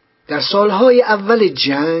 در سالهای اول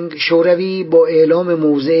جنگ شوروی با اعلام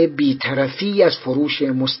موضع بی‌طرفی از فروش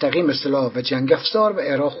مستقیم سلاح و جنگ افزار به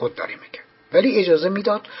عراق خودداری میکرد، ولی اجازه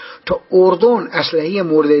میداد تا اردن اسلحه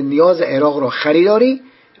مورد نیاز عراق را خریداری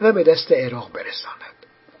و به دست عراق برساند.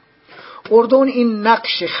 اردن این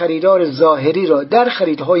نقش خریدار ظاهری را در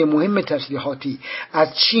خریدهای مهم تسلیحاتی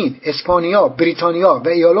از چین، اسپانیا، بریتانیا و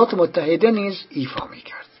ایالات متحده نیز ایفا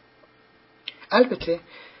میکرد. البته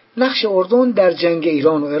نقش اردن در جنگ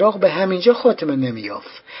ایران و عراق به همینجا خاتمه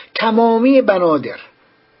نمی‌یافت. تمامی بنادر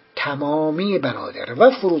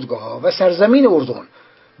و فرودگاه‌ها و سرزمین اردن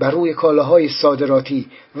بر روی کالاهای صادراتی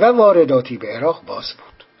و وارداتی به عراق باز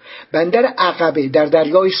بود. بندر عقبه در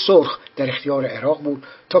دریای سرخ در اختیار عراق بود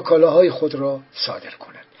تا کالاهای خود را صادر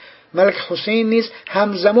کند. ملک حسین نیز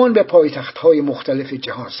همزمان به پایتخت‌های مختلف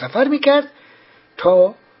جهان سفر می‌کرد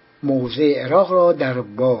تا موضع عراق را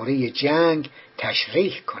درباره جنگ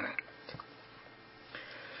تشریح کند.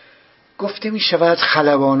 گفته می شود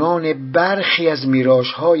خلبانان برخی از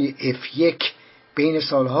میراژهای F1 بین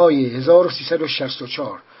سالهای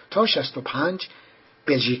 1364 تا 65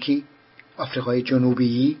 بلژیکی، آفریقای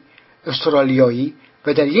جنوبی، استرالیایی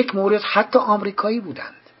و در یک مورد حتی آمریکایی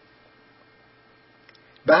بودند.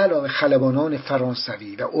 به علاوه خلبانان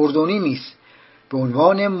فرانسوی و اردنی نیز به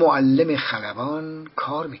عنوان معلم خلبان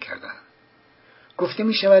کار می‌کردند. گفته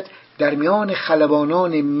می‌شود در میان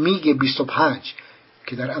خلبانان میگ 25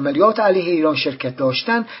 که در عملیات علیه ایران شرکت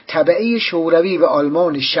داشتند تبعه شوروی و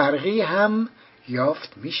آلمان شرقی هم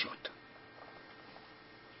یافت می‌شد.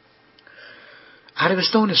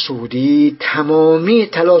 عربستان سعودی تمامی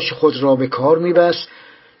تلاش خود را به کار می‌بست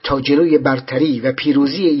تا جلوی برتری و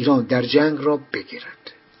پیروزی ایران در جنگ را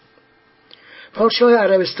بگیرد. پادشاه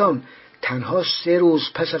عربستان تنها 3 روز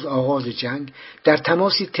پس از آغاز جنگ در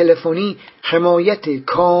تماسی تلفنی حمایت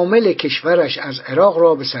کامل کشورش از عراق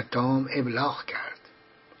را به صدام ابلاغ کرد.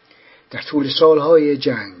 در طول سالهای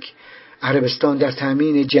جنگ عربستان در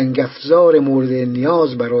تأمین جنگ افزار مورد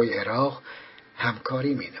نیاز برای عراق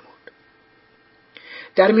همکاری می‌نمود.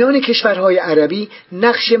 در میان کشورهای عربی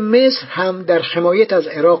نقش مصر هم در حمایت از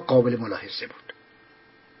عراق قابل ملاحظه بود.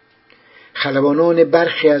 خلبانان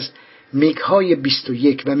برخی از میگ‌های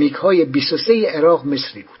 21 و میگ‌های 23 عراق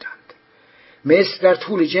مصری بودند. مصر در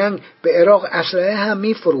طول جنگ به عراق اسلحه هم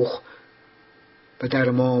می‌فروخت و در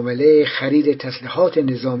معامله خرید تسلیحات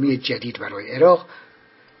نظامی جدید برای عراق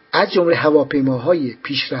از جمله هواپیماهای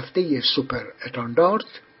پیشرفته سوپر استاندارد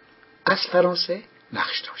از فرانسه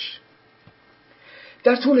نقش داشت.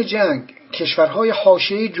 در طول جنگ کشورهای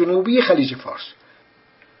حاشیه جنوبی خلیج فارس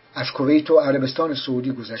از کویت و عربستان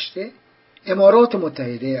سعودی گذشته امارات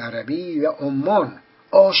متحده عربی و عمان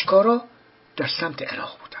آشکارا در سمت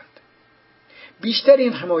عراق بودند. بیشتر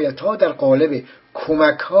این حمایت‌ها در قالب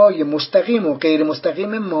کمک‌های مستقیم و غیر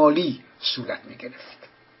مستقیم مالی صورت می‌گرفت.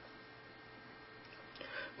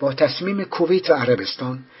 با تصمیم کویت و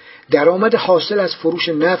عربستان درآمد حاصل از فروش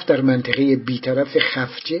نفت در منطقه بی‌طرف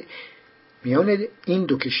خفجه میان این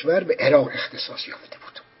دو کشور به عراق اختصاص یافته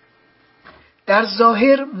بود. در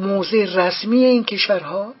ظاهر موضع رسمی این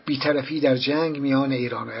کشورها بی‌طرفی در جنگ میان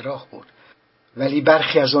ایران و عراق بود، ولی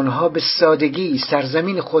برخی از آنها به سادگی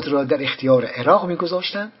سرزمین خود را در اختیار عراق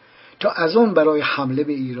می‌گذاشتند تا از آن برای حمله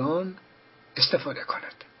به ایران استفاده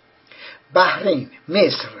کند. بحرین،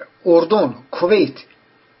 مصر، اردن، کویت،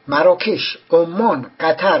 مراکش، عمان،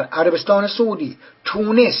 قطر، عربستان سعودی،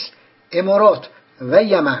 تونس، امارات و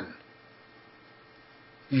یمن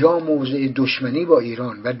یا موضع دشمنی با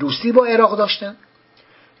ایران و دوستی با عراق داشتند،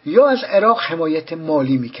 یا از عراق حمایت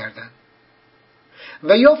مالی میکردند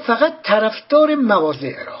و یا فقط طرفدار مواضع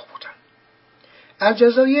عراق بودند.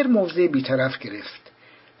 الجزایر موضع بیطرف گرفت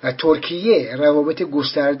و ترکیه روابط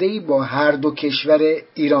گسترده‌ای با هر دو کشور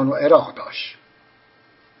ایران و عراق داشت.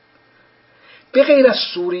 به غیر از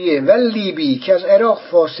سوریه و لیبی که از عراق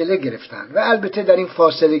فاصله گرفتند و البته در این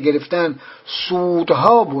فاصله گرفتن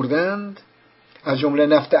سودها بردند، از جمله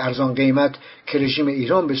نفت ارزان قیمت که رژیم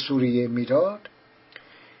ایران به سوریه میداد،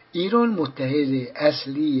 ایران متحد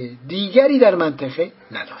اصلی دیگری در منطقه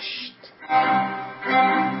نداشت.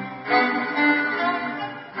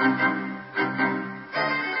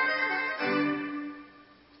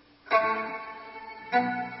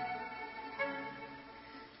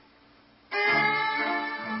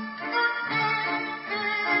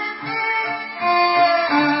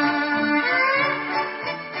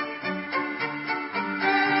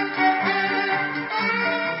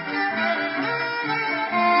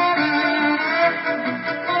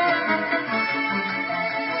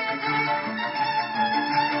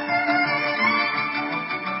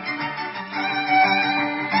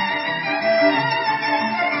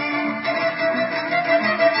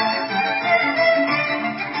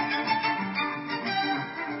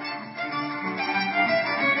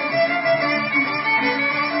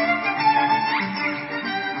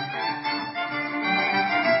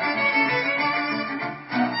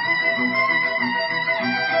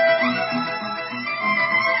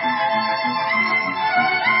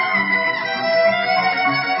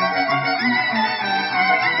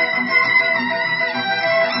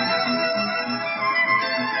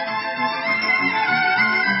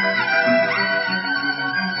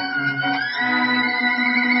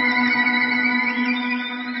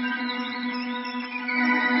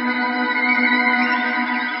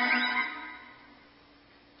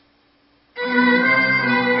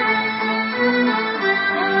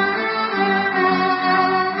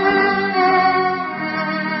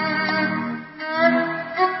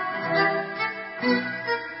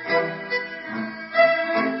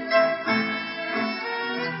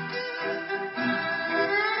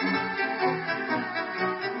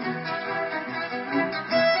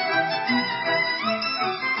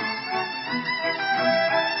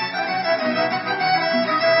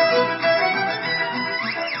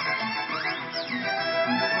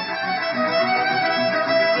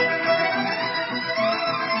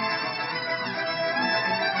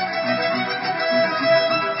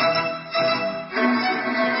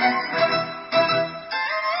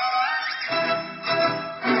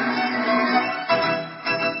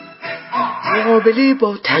 مقابله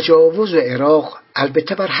با تجاوز عراق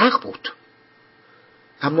البته بر حق بود،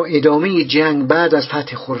 اما ادامه جنگ بعد از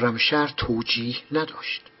فتح خرمشهر توجیه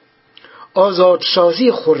نداشت.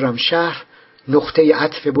 آزادسازی خرمشهر نقطه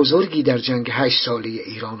عطف بزرگی در جنگ 8 ساله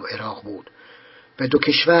ایران و عراق بود و دو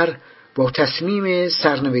کشور با تصمیم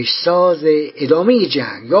سرنوشت ساز ادامه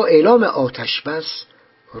جنگ یا اعلام آتش بس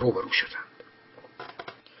روبرو شدند.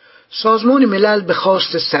 سازمان ملل به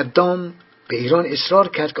خواست صدام به ایران اصرار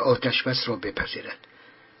کرد که آتش بس را بپذیرد،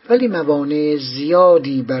 ولی موانع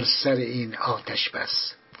زیادی بر سر این آتش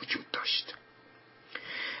بس وجود داشت.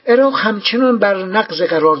 عراق همچنان بر نقض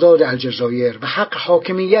قرارداد الجزایر و حق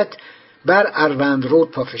حاکمیت بر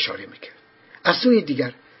اروندرود پافشاری میکرد. از سوی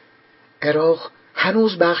دیگر عراق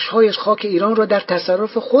هنوز بخش‌های از خاک ایران را در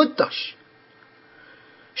تصرف خود داشت.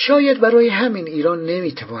 شاید برای همین ایران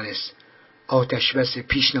نمیتوانست آتشبس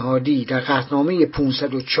پیشنهادی در قطعنامه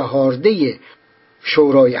 514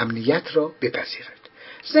 شورای امنیت را بپذیرد.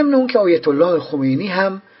 ضمن اون که آیت الله خمینی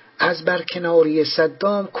هم از برکناری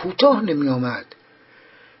صدام کوتاه نمی آمد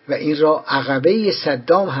و این را عقبه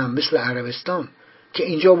صدام هم مثل عربستان که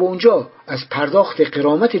اینجا و اونجا از پرداخت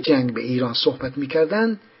غرامت جنگ به ایران صحبت می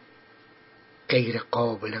کردند غیر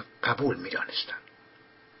قابل قبول می دانستند.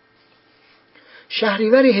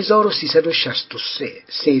 شهریور 1363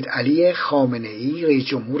 سید علی خامنه‌ای رئیس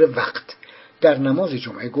جمهور وقت در نماز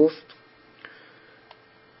جمعه گفت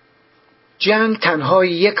جنگ تنها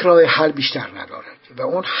یک راه حل بیشتر ندارد و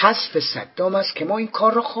اون حذف صدام است که ما این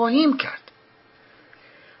کار را خواهیم کرد.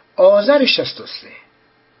 آذر 63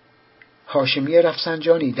 هاشمی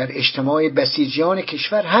رفسنجانی در اجتماع بسیجیان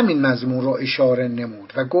کشور همین مضمون را اشاره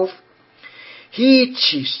نمود و گفت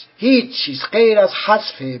هیچ چیز غیر از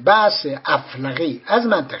حذف بعث افلقی از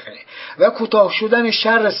منطقه و کوتاه شدن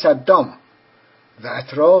شر صدام و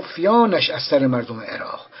اطرافیانش از سر مردم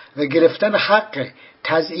عراق و گرفتن حق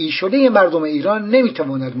تضییع شده مردم ایران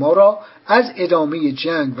نمیتواند ما را از ادامه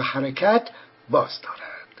جنگ و حرکت باز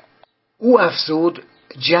دارد. او افزود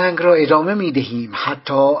جنگ را ادامه می‌دهیم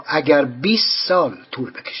حتی اگر 20 سال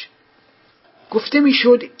طول بکشه. گفته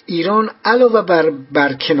میشد ایران علاوه بر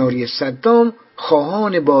برکناری صدام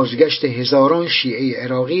خواهان بازگشت هزاران شیعه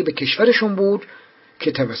عراقی به کشورشون بود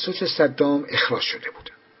که توسط صدام اخراج شده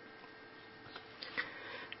بود.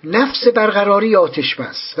 نفس برقراری آتش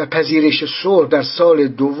بس و پذیرش صلح در سال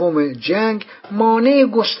دوم جنگ مانع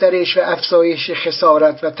گسترش و افزایش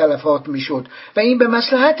خسارت و تلفات میشد و این به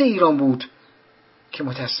مصلحت ایران بود که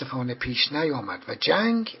متاسفانه پیش نیامد و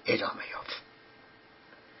جنگ ادامه یافت.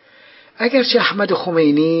 اگرچه احمد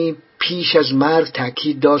خمینی پیش از مرگ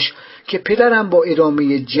تأکید داشت که پدرم با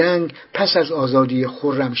ادامه جنگ پس از آزادی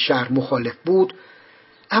خرمشهر مخالف بود،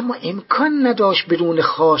 اما امکان نداشت بدون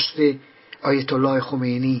خواست آیت الله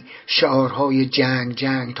خمینی شعارهای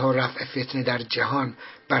جنگ تا رفع فتنه در جهان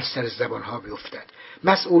بر سر زبانها بیفتد.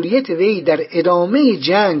 مسئولیت وی در ادامه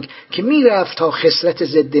جنگ که میرفت تا خصلت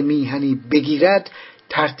ضد میهنی بگیرد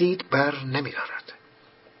تردید بر نمی‌دارد.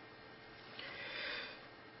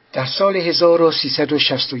 در سال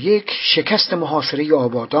 1361 شکست محاصره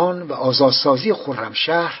آبادان و آزادسازی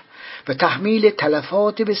خرمشهر و تحمیل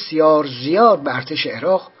تلفات بسیار زیاد به ارتش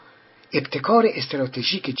عراق ابتکار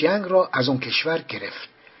استراتژیک جنگ را از آن کشور گرفت،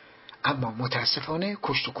 اما متاسفانه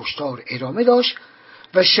کشت و کشتار ادامه داشت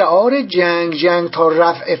و شعار جنگ تا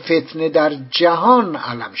رفع فتنه در جهان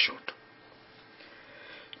علم شد.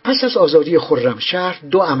 پس از آزادی خرمشهر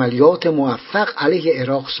 2 عملیات موفق علیه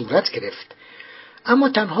عراق صورت گرفت، اما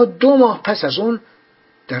تنها 2 ماه پس از اون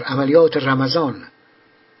در عملیات رمضان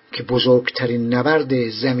که بزرگترین نبرد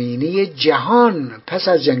زمینی جهان پس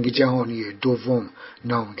از جنگ جهانی دوم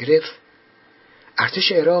نام گرفت،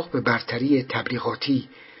 ارتش عراق به برتری تبلیغاتی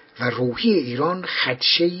و روحی ایران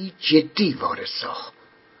خدشه‌ای جدی وارد ساخت.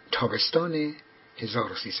 تابستان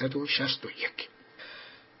 1361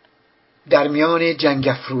 در میان جنگ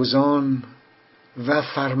افروزان و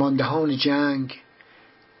فرماندهان جنگ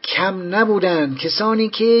کم نبودند کسانی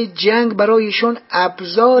که جنگ برایشان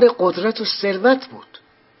ابزار قدرت و ثروت بود.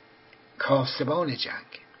 کاسبان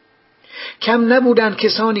جنگ. کم نبودند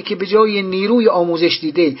کسانی که به جای نیروی آموزش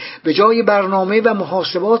دیده، به جای برنامه و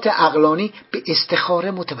محاسبات عقلانی به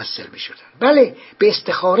استخاره متوسل می شدند. بله، به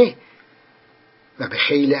استخاره و به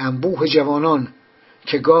خیل انبوه جوانان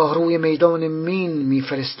که گاه روی میدان مین می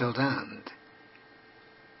فرستادند.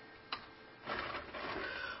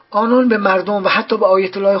 آنان به مردم و حتی به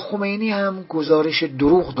آیت الله خمینی هم گزارش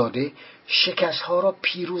دروغ داده شکست‌ها را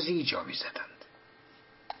پیروزی جا می زدند.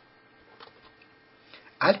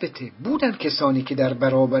 البته بودند کسانی که در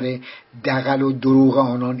برابر دغل و دروغ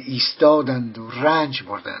آنان ایستادند و رنج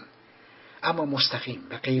بردند، اما مستقیم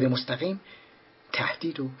و غیر مستقیم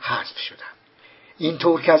تهدید و حذف شدند.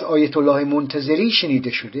 اینطور که از آیت الله منتظری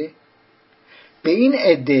شنیده شده، به این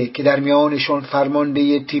عده که در میانشان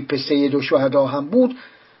فرمانده تیپ سید و شهدا هم بود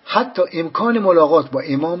حتی امکان ملاقات با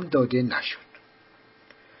امام داده نشد.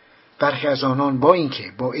 برخی از آنان با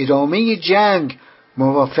اینکه با ادامه جنگ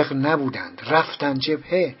موافق نبودند رفتند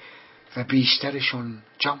جبهه و بیشترشون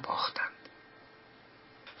جان باختند.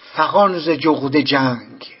 فغان ز جغد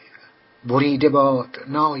جنگ بریده باد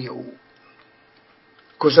نای او.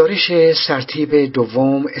 گزارش سرتیپ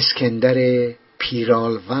دوم اسکندر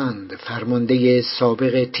پیرالوند، فرمانده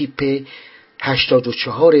سابق تیپ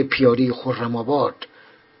 84 پیاده خرم‌آباد،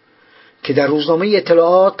 که در روزنامه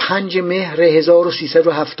اطلاعات 5 مهر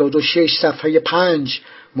 1376 صفحه 5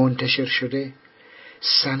 منتشر شده،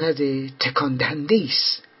 سند تکان دهنده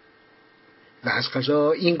است و از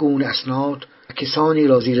قضا این گونه اسناد کسانی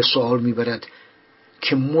را زیر سوال میبرد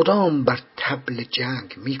که مدام بر طبل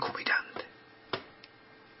جنگ میکوبیدند.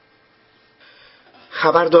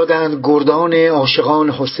 خبر دادند گردان عاشقان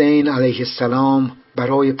حسین علیه السلام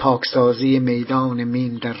برای پاکسازی میدان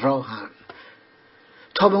مین در راهند.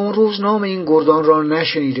 تا به اون روز نام این گردان را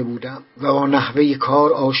نشنیده بودم و با نحوه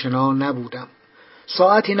کار آشنا نبودم.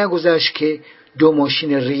 ساعتی نگذشت که 2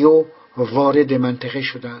 ماشین ریو وارد منطقه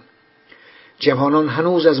شدند. جوانان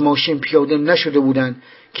هنوز از ماشین پیاده نشده بودند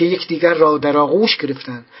که یکدیگر را در آغوش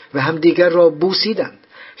گرفتند و همدیگر را بوسیدند.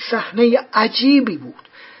 صحنه عجیبی بود.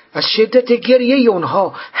 از شدت گریه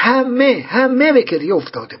اونها همه به گریه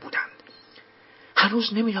افتاده بودند.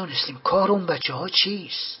 هنوز نمی‌دانستیم کار اون بچه‌ها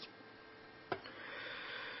چیست.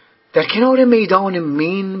 در کنار میدان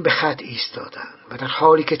مین به خط ایستادند و در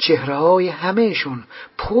حالی که چهره‌های همهشون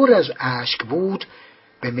پر از اشک بود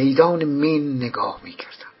به میدان مین نگاه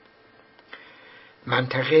می‌کردند.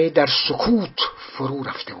 منطقه در سکوت فرو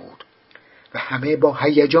رفته بود و همه با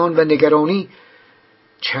هیجان و نگرانی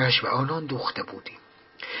چشم به آنان دوخته بودیم.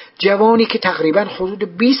 جوانی که تقریباً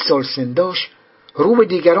حدود 20 سال سن داشت رو به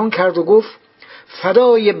دیگران کرد و گفت: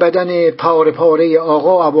 فدای بدن پاره پاره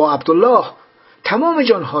آقا ابا عبدالله، تمام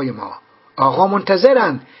جانهای ما. آقا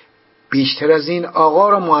منتظرن، بیشتر از این آقا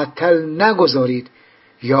را معطل نگذارید.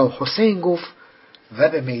 یا حسین گفت و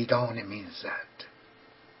به میدان مین زد.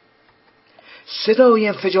 صدای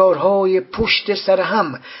انفجارهای پشت سر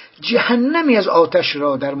هم جهنمی از آتش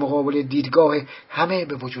را در مقابل دیدگاه همه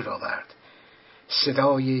به وجود آورد.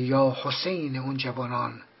 صدای یا حسین اون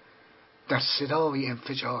جوانان در صدای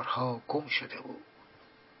انفجارها گم شده بود.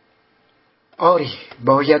 آری،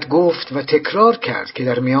 باید گفت و تکرار کرد که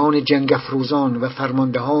در میان جنگ افروزان و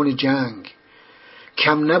فرماندهان جنگ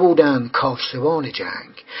کم نبودند کاسبان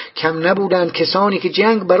جنگ، کم نبودند کسانی که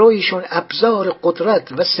جنگ برایشان ابزار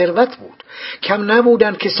قدرت و ثروت بود، کم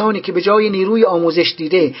نبودند کسانی که به جای نیروی آموزش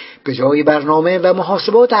دیده، به جای برنامه و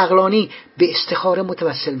محاسبات عقلانی به استخاره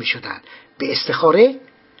متوسل می شدند، به استخاره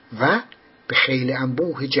و به خیل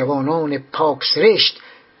انبوه جوانان پاک سرشت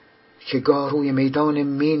که گاروی میدان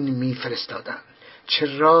مین می فرستادند.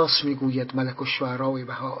 چه راست میگوید ملک الشعراء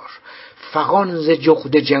بهار، فغان ز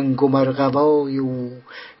جغد جنگ و مرغوای او،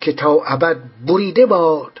 که تا ابد بریده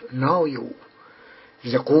باد نای او.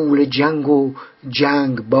 ز غول جنگ و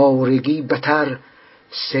جنگ بارگی بتر،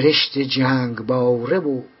 سرشت جنگ باره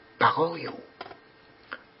و بقای او.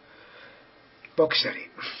 بگذاریم.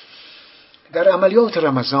 در عملیات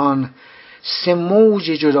رمضان 3 موج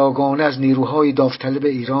جداگانه از نیروهای داوطلب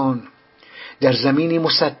ایران در زمینی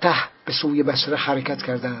مسطح به سوی بصره حرکت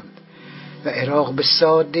کردند و عراق به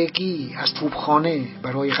سادگی از توپخانه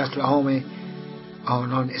برای قتل عام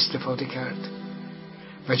آنان استفاده کرد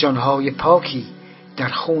و جانهای پاکی در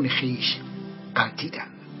خون خویش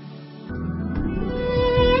غلتیدند.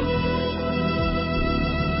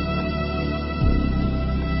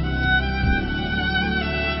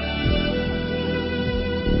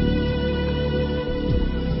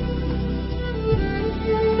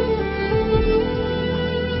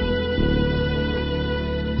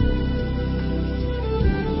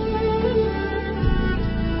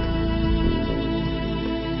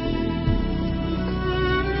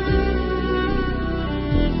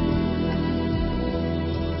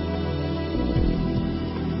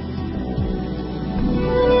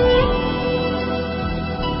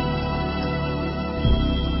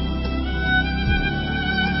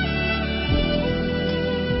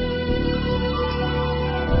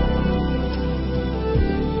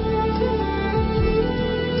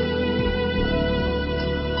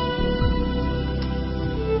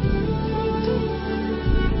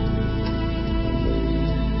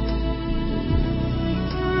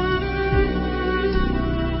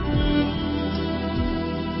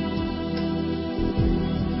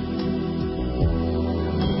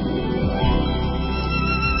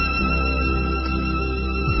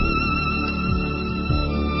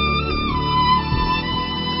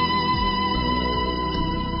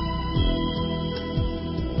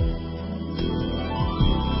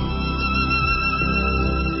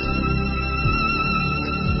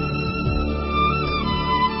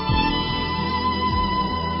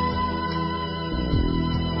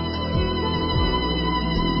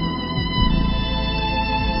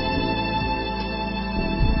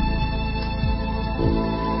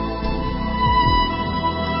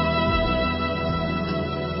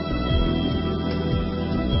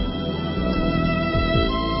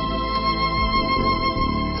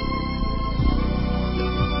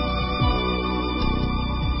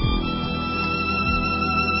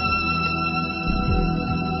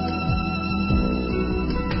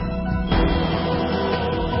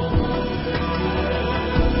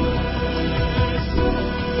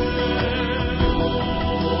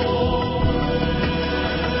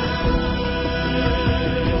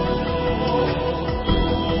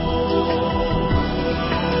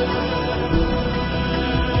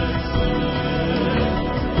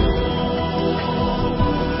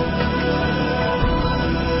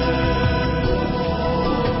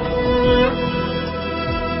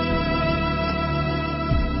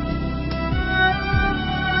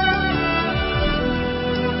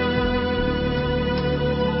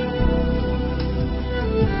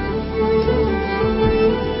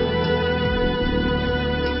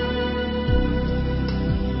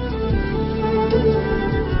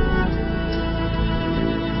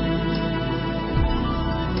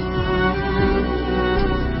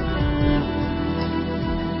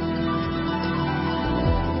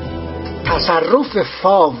 تصرف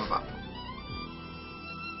فاو،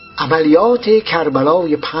 عملیات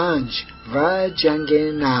کربلای 5 و جنگ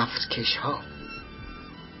نفتکش ها.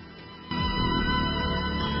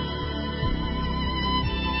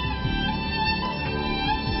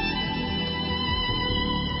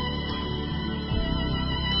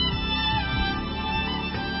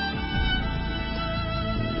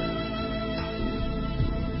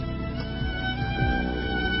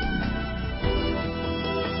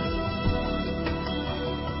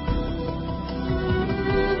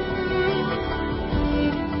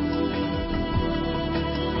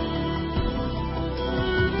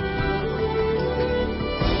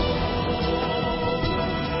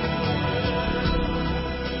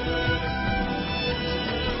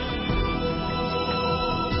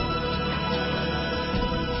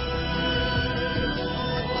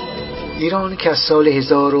 ایران که از سال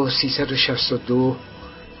 1362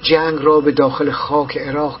 جنگ را به داخل خاک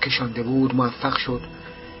عراق کشانده بود موفق شد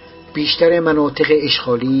بیشتر مناطق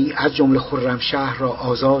اشغالی از جمله خرمشهر را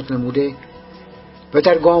آزاد نموده و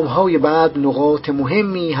در گام‌های بعد نقاط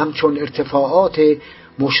مهمی همچون ارتفاعات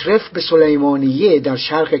مشرف به سلیمانیه در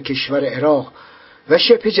شرق کشور عراق و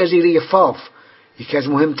شبه جزیره فاف، یکی از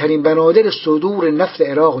مهمترین بنادر صدور نفت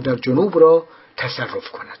عراق در جنوب، را تصرف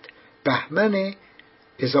کند. بهمن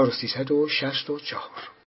 1364.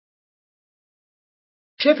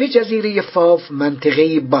 شبه جزیره فاف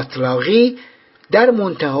منطقه باطلاقی در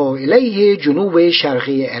منتهی الیه جنوب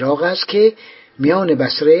شرقی عراق است که میان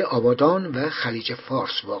بصره، آبادان و خلیج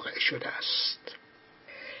فارس واقع شده است.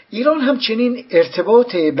 ایران همچنین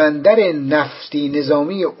ارتباط بندر نفتی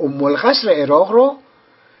نظامی ام القصر عراق را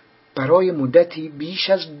برای مدتی بیش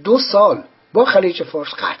از 2 سال با خلیج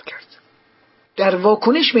فارس قطع کرد. در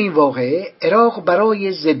واکنش به این واقعه عراق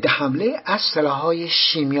برای ضد حمله از سلاح‌های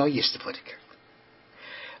شیمیایی استفاده کرد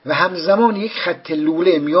و همزمان یک خط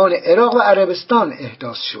لوله میان عراق و عربستان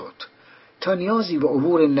احداث شد تا نیازی به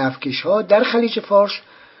عبور نفتکش‌ها در خلیج فارس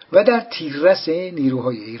و در تیررس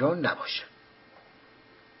نیروهای ایران نباشد.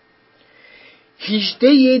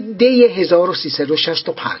 18 دی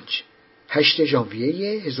 1365 8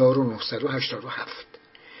 ژانویه 1987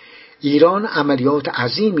 ایران عملیات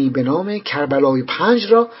عظیمی به نام کربلای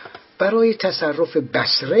 5 را برای تصرف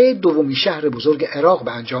بصره، دومین شهر بزرگ عراق،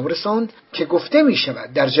 به انجام رساند که گفته می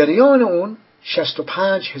شود در جریان اون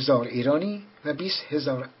 65,000 ایرانی و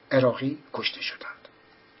 20,000 عراقی کشته شدند.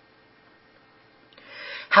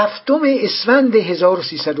 7 اسفند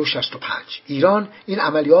 1365 ایران این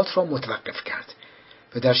عملیات را متوقف کرد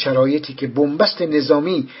و در شرایطی که بنبست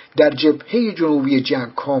نظامی در جبهه جنوبی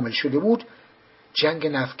جنگ کامل شده بود، جنگ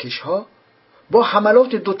نفتکش‌ها با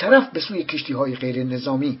حملات دو طرف به سوی کشتی‌های غیر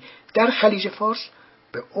نظامی در خلیج فارس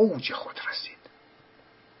به اوج خود رسید.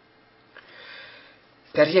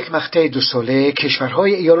 در یک مقطع 2 ساله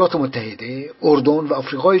کشورهای ایالات متحده، اردن و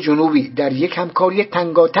آفریقای جنوبی در یک همکاری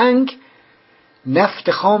تنگاتنگ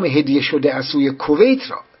نفت خام هدیه شده از سوی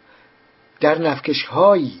کویت را در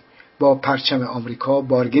نفتکش‌هایی با پرچم آمریکا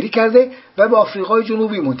بارگیری کرده و به آفریقای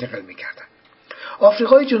جنوبی منتقل می‌کردند.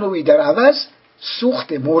 آفریقای جنوبی در عوض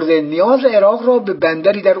سوخت مورد نیاز عراق را به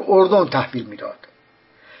بندری در اردن تحویل می‌داد.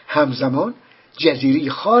 همزمان جزیره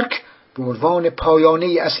خارک به عنوان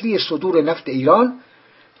پایانه اصلی صدور نفت ایران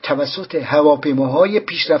توسط هواپیماهای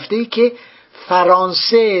پیشرفته‌ای که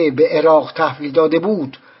فرانسه به عراق تحویل داده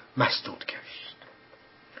بود مسدود گشت.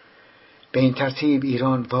 به این ترتیب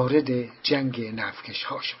ایران وارد جنگ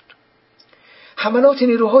نفتکش‌ها شد. حملات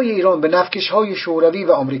نیروهای ایران به نفتکش‌های شوروی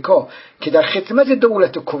و آمریکا که در خدمت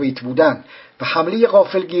دولت کویت بودند و حمله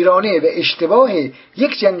غافلگیرانه و اشتباه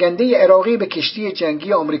یک جنگنده عراقی به کشتی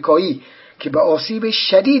جنگی آمریکایی که به آسیب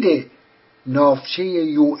شدید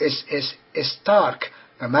ناوچه USS استارک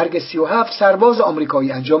و مرگ 37 سرباز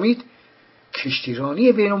آمریکایی انجامید،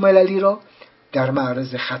 کشتیرانی بین‌المللی را در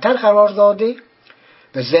معرض خطر قرار داده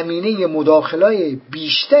و زمینه مداخله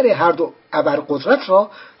بیشتر هر دو ابرقدرت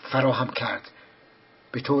را فراهم کرد،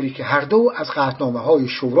 به طوری که هر دو از قطعنامه‌های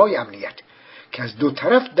شورای امنیت که از دو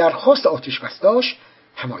طرف درخواست آتش‌بس داشت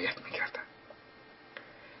حمایت می‌کردند.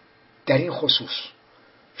 در این خصوص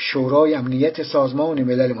شورای امنیت سازمان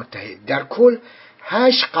ملل متحد در کل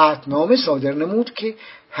 8 قطعنامه صادر نمود که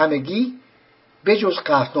همگی به جز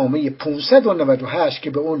قطعنامه 598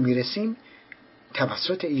 که به اون میرسیم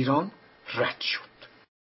توسط ایران رد شد.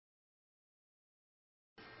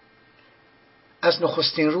 از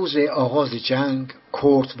نخستین روز آغاز جنگ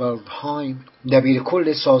کورت والدهایم دبیر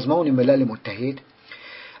کل سازمان ملل متحد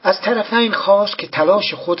از طرفین خواست که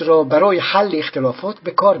تلاش خود را برای حل اختلافات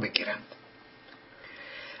به کار بگیرند.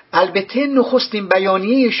 البته نخستین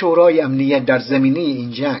بیانیه شورای امنیت در زمینه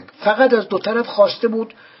این جنگ فقط از دو طرف خواسته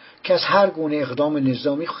بود که از هر گونه اقدام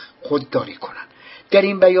نظامی خودداری کنند. در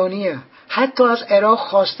این بیانیه حتی از عراق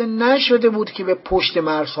خواسته نشده بود که به پشت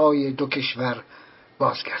مرزهای دو کشور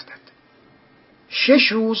بازگردد.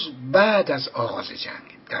 6 روز بعد از آغاز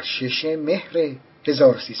جنگ در 6 مهر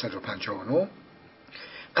 1359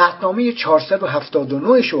 قطعنامه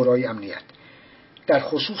 479 شورای امنیت در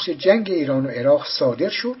خصوص جنگ ایران و عراق صادر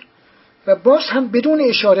شد و باز هم بدون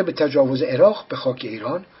اشاره به تجاوز عراق به خاک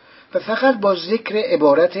ایران و فقط با ذکر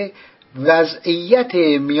عبارت وضعیت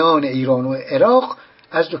میان ایران و عراق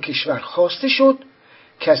از دو کشور خواسته شد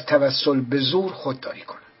که از توسل به زور خودداری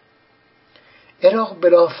کنند. عراق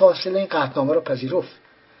بلافاصله این قطعنامه را پذیرفت،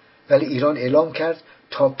 ولی ایران اعلام کرد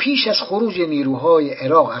تا پیش از خروج نیروهای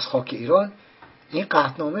عراق از خاک ایران این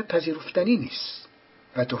قطعنامه پذیرفتنی نیست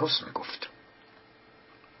و درست میگفت.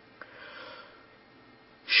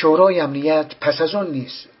 شورای امنیت پس از آن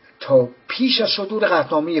نیز تا پیش از صدور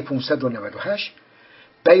قطعنامه 598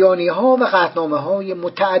 بیانیه‌ها و قطعنامه‌های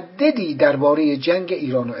متعددی درباره جنگ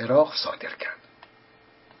ایران و عراق صادر کرد.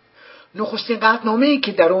 نخستین قطعنامه‌ای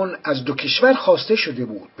که در آن از دو کشور خواسته شده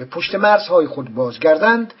بود به پشت مرزهای خود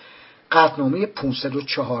بازگردند قطعنامه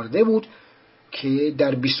 514 بود که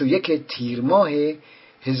در 21 تیر ماه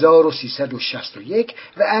 1361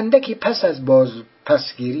 و اندکی پس از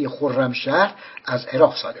بازپسگیری خرمشهر از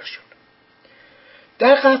عراق صادر شد.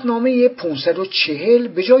 در قطعنامه 540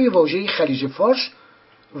 به جای واژه خلیج فارس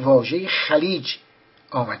واژه خلیج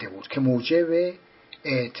آمده بود که موجب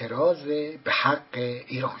اعتراض به حق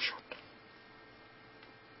ایران شد.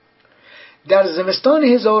 در زمستان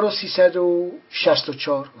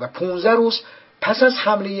 1364 و 15 روز پس از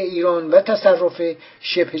حمله ایران و تصرف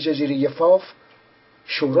شبه جزیره فاف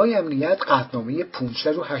شورای امنیت قطعنامه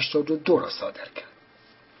 582 را صادر کرد.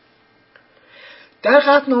 در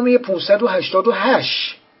قطعنامه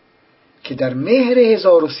 588 که در مهر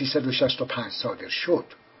 1365 صادر شد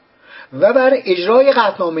و بر اجرای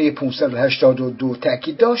قطعنامه 582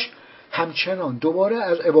 تأکید داشت، همچنان دوباره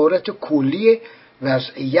از عبارت کلی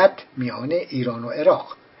وضعیت میان ایران و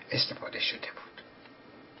عراق استفاده شده بود.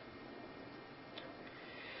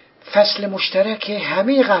 فصل مشترک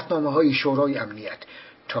همه قطعنامه‌های شورای امنیت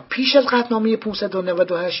تا پیش از قطعنامه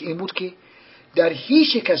 598 این بود که در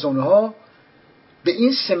هیچ یک از آنها به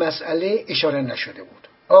این سه مسئله اشاره نشده بود: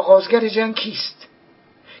 آغازگر جنگ کیست؟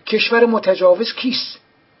 کشور متجاوز کیست؟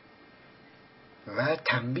 و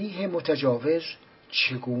تنبیه متجاوز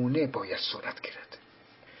چگونه باید صورت گیرد.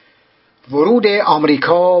 ورود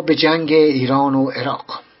آمریکا به جنگ ایران و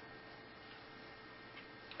عراق.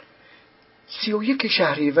 31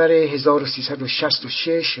 شهریور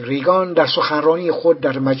 1366 ریگان در سخنرانی خود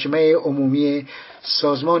در مجمع عمومی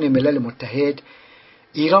سازمان ملل متحد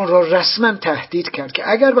ایران را رسما تهدید کرد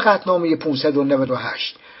که اگر به قطعنامه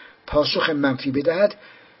 598 پاسخ منفی بدهد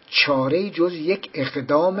چاره جز یک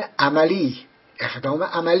اقدام عملی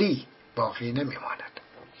باقی نمیماند.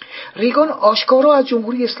 ریگان آشکارا از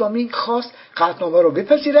جمهوری اسلامی خواست قطعنامه را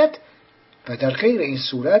بپذیرد و در غیر این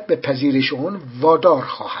صورت به پذیرش آن وادار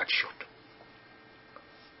خواهد شد.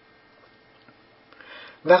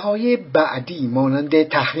 وقایع بعدی مانند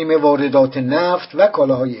تحریم واردات نفت و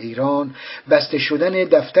کالاهای ایران، بسته شدن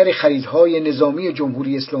دفتر خریدهای نظامی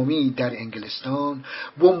جمهوری اسلامی در انگلستان،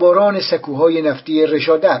 بمباران سکوهای نفتی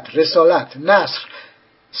رشادت، رسالت، نصر،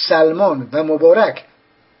 سلمان و مبارک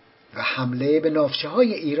و حمله به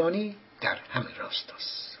ناوچه‌های ایرانی در همین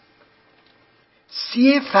راستاست.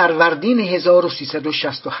 30 فروردین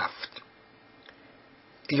 1367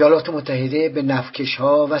 ایالات متحده به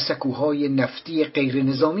نفتکش‌ها و سکوهای نفتی غیر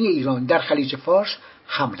نظامی ایران در خلیج فارس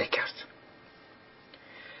حمله کرد.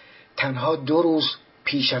 تنها 2 روز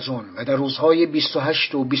پیش از آن و در روزهای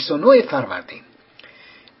 28 و 29 فروردین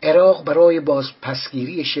عراق برای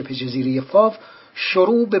بازپسگیری شبه جزیره فاف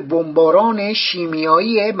شروع به بمباران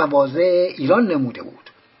شیمیایی مواضع ایران نموده بود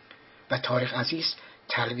و طارق عزیز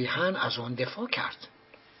تلویحاً از آن دفاع کرد.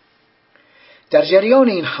 در جریان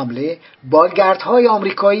این حمله بالگردهای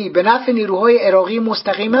آمریکایی به نفع نیروهای عراقی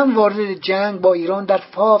مستقیما وارد جنگ با ایران در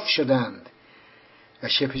فاف شدند و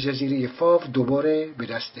شبه جزیره فاف دوباره به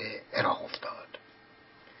دست عراق افتاد.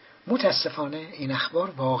 متاسفانه این اخبار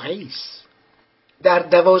واقعی است. در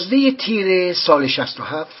 12 تیر سال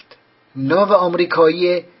 67 ناو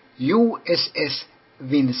آمریکایی USS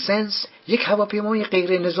وینسنس یک هواپیمای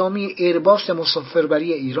غیر نظامی ایرباس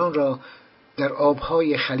مسافربری ایران را در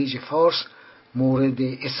آبهای خلیج فارس مورد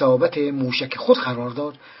اصابت موشک خود قرار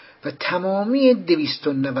داد و تمامی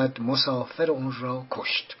 290 مسافر آن را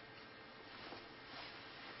کشت.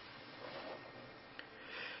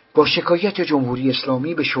 با شکایت جمهوری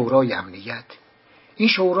اسلامی به شورای امنیت، این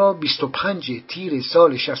شورا 25 تیر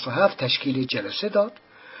سال 67 تشکیل جلسه داد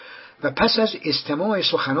و پس از استماع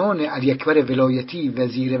سخنان علی اکبر ولایتی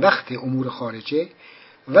وزیر وقت امور خارجه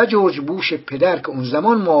و جورج بوش پدر که اون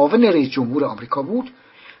زمان معاون رئیس جمهور آمریکا بود،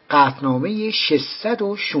 قطعنامه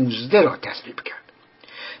 616 را تصویب کرد.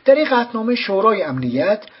 در این قطعنامه شورای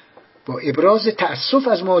امنیت با ابراز تأسف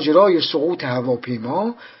از ماجرای سقوط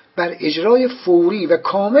هواپیما بر اجرای فوری و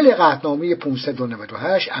کامل قطعنامه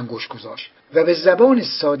 598 انگشت گذاشت و به زبان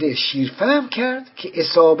ساده شیرفهم کرد که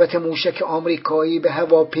اصابت موشک آمریکایی به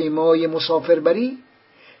هواپیمای مسافربری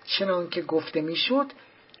چنان که گفته میشد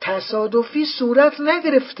تصادفی صورت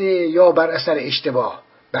نگرفته یا بر اثر اشتباه،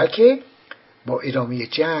 بلکه با ادامه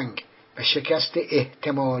جنگ و شکست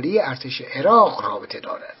احتمالی ارتش عراق رابطه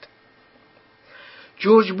دارد.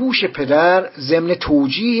 جورج بوش پدر ضمن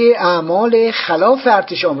توجیه اعمال خلاف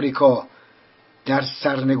ارتش آمریکا در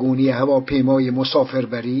سرنگونی هواپیمای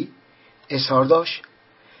مسافربری اظهار داشت: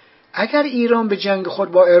 اگر ایران به جنگ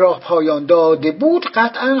خود با عراق پایان داده بود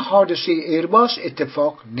قطعا حادثه ایرباس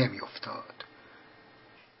اتفاق نمی افتاد.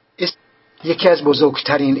 یکی از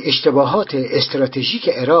بزرگترین اشتباهات استراتژیک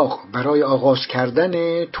عراق برای آغاز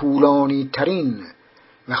کردن طولانی ترین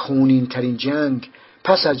و خونین ترین جنگ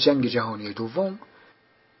پس از جنگ جهانی دوم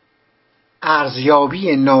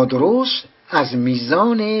ارزیابی نادرست از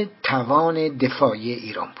میزان توان دفاعی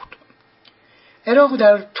ایران بود. عراق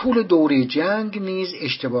در طول دوره جنگ نیز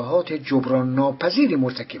اشتباهات جبران ناپذیری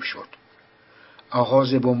مرتکب شد.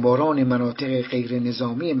 آغاز بمباران مناطق غیر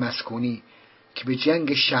نظامی مسکونی که به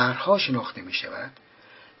جنگ شهرها شناخته می شود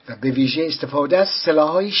و به ویژه استفاده از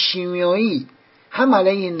سلاح‌های شیمیایی هم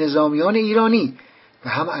علیه نظامیان ایرانی و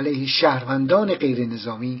هم علیه شهروندان غیر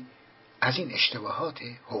نظامی از این اشتباهات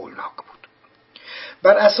هولناک بود.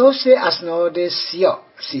 بر اساس اسناد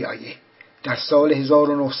CIA در سال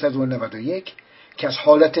 1991 که از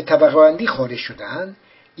حالت طبقه‌بندی خارج شدند،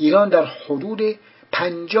 ایران در حدود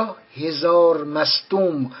 50,000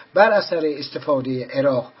 مصدوم بر اثر استفاده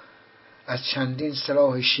عراق از چندین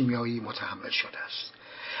سلاح شیمیایی متحمل شده است.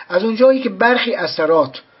 از اونجایی که برخی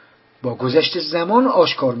اثرات با گذشت زمان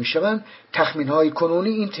آشکار می شوند، تخمین‌های کنونی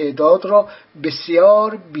این تعداد را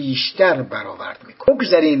بسیار بیشتر برآورد می کنند.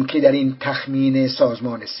 بگذاریم که در این تخمین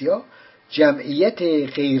سازمان CIA جمعیت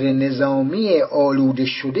غیر نظامی آلوده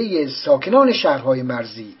شده ساکنان شهرهای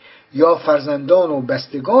مرزی یا فرزندان و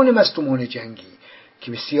بستگان مصدومان جنگی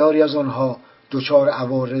که بسیاری از آنها دچار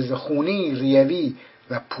عوارض خونی، ریوی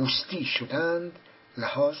و پوستی شدند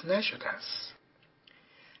لحاظ نشده است.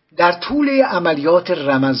 در طول عملیات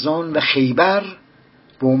رمضان و خیبر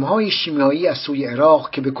بمب‌های شیمیایی از سوی عراق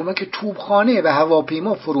که به کمک توپخانه و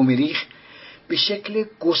هواپیما فرو می‌ریخت به شکل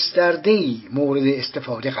گسترده‌ای مورد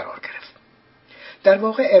استفاده قرار گرفت. در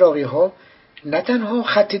واقع عراقی‌ها نه تنها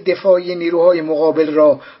خط دفاعی نیروهای مقابل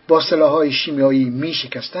را با سلاح‌های شیمیایی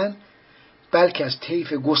می‌شکستند، بلکه از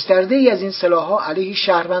طیف گسترده‌ای از این سلاح‌ها علیه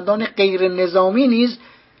شهروندان غیر نظامی نیز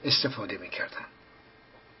استفاده می‌کردند.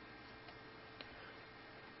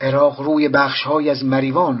 عراق روی بخش‌های از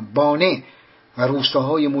مریوان، بانه و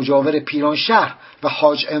روستاهای مجاور پیرانشهر و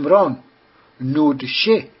حاج عمران،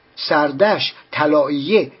 نودشه، سردش،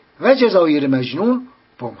 طلائیه و جزایر مجنون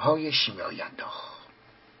بمب‌های شیمیایی انداخت.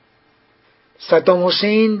 صدام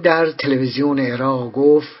حسین در تلویزیون عراق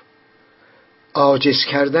گفت عاجز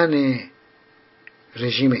کردن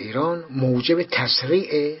رژیم ایران موجب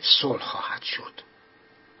تسریع صلح خواهد شد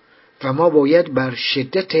و ما باید بر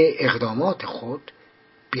شدت اقدامات خود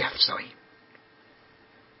بیفزاییم.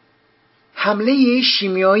 حمله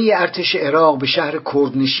شیمیایی ارتش عراق به شهر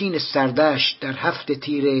کردنشین سردشت در 7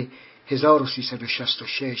 تیر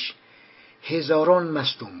 1366 هزاران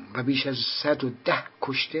مصدوم و بیش از 110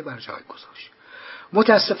 کشته بر جای گذاشت.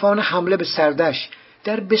 متاسفانه حمله به سردشت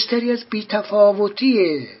در بستری از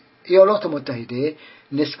بی‌تفاوتی ایالات متحده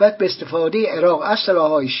نسبت به استفاده عراق از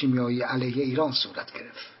سلاح‌های شیمیایی علیه ایران صورت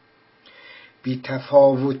گرفت.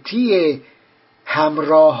 بی‌تفاوتی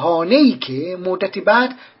همراهانه‌ای که مدتی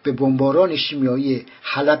بعد به بمباران شیمیایی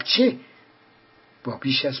حلبچه با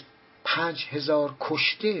بیش از 5,000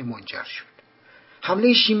 کشته منجر شد.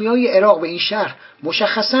 حمله شیمیایی عراق به این شهر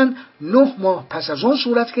مشخصاً 9 ماه پس از آن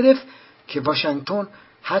صورت گرفت که واشنگتن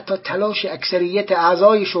حتی تلاش اکثریت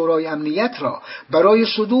اعضای شورای امنیت را برای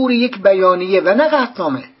صدور یک بیانیه و نه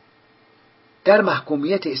قطعنامه در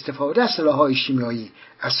محکومیت استفاده از سلاح‌های شیمیایی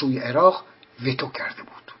از سوی عراق وتو کرده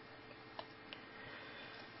بود.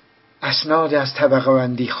 اسناد از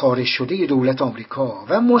طبقه‌بندی خارج شده دولت آمریکا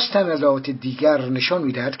و مستندات دیگر نشان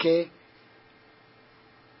می‌دهد که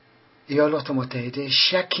ایالات متحده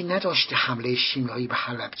شکی نداشته حمله شیمیایی به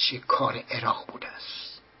حلبچه کار عراق بوده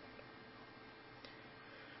است.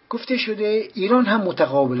 گفته شده ایران هم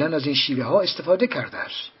متقابلا از این شیوه ها استفاده کرده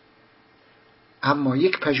است. اما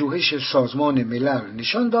یک پژوهش سازمان ملل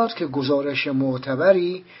نشان داد که گزارش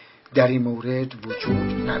معتبری در این مورد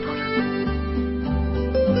وجود ندارد.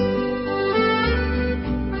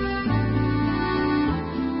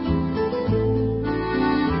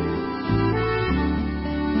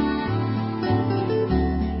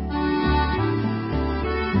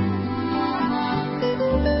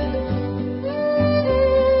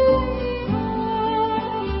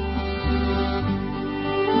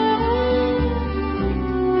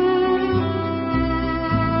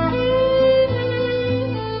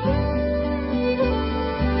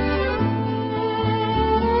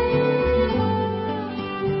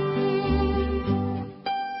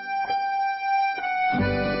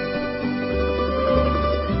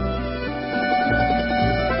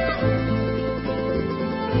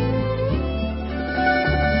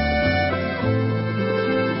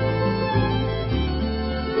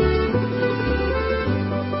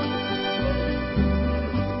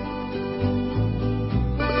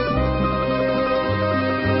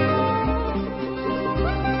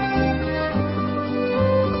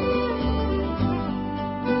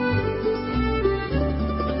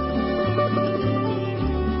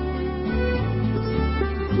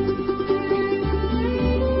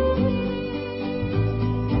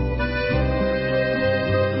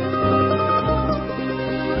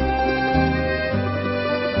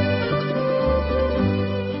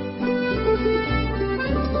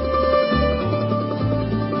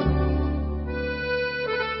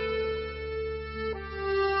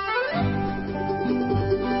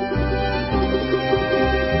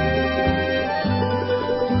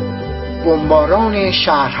 بمباران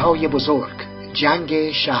شهرهای بزرگ،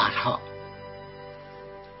 جنگ شهرها.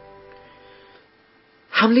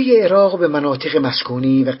 حمله عراق به مناطق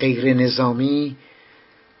مسکونی و غیر نظامی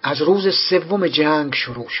از روز سوم جنگ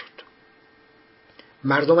شروع شد.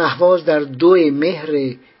 مردم اهواز در 2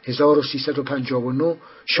 مهر 1359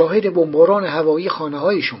 شاهد بمباران هوایی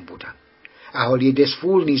خانه‌هایشون بودند. اهالی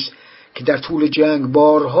دسفول نیز که در طول جنگ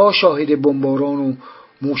بارها شاهد بمباران و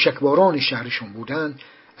موشکباران شهرشون بودند،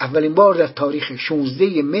 اولین بار در تاریخ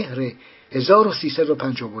 16 مهر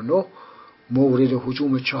 1359 مورد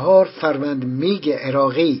هجوم 4 فروند میگ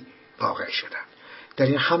عراقی واقع شدند. در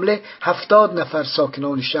این حمله 70 نفر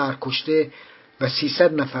ساکنان شهر کشته و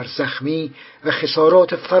 300 نفر زخمی و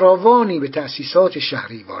خسارات فراوانی به تأسیسات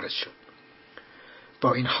شهری وارد شد.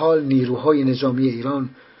 با این حال نیروهای نظامی ایران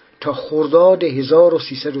تا خرداد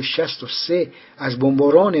 1363 از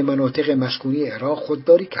بمباران مناطق مسکونی عراق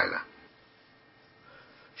خودداری کردند.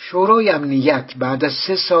 شورای امنیت بعد از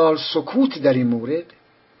 3 سال سکوت در این مورد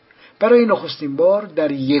برای نخستین بار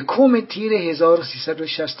در 1 تیر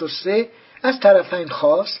 1363 از طرفین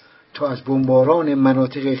خواست تا از بمباران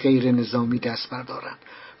مناطق غیر نظامی دست بردارند.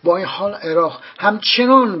 با این حال عراق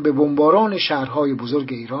همچنان به بمباران شهرهای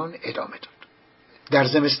بزرگ ایران ادامه داد. در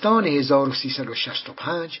زمستان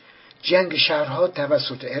 1365 جنگ شهرها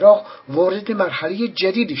توسط عراق وارد مرحله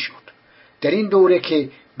جدیدی شد. در این دوره که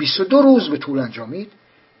 22 روز به طول انجامید،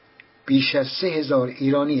 بیش از 3000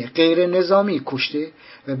 ایرانی غیر نظامی کشته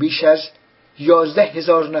و بیش از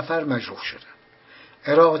 11000 نفر مجروح شدند.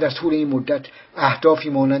 عراق در طول این مدت اهدافی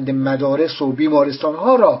مانند مدارس و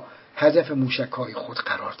بیمارستانها را هدف موشک‌های خود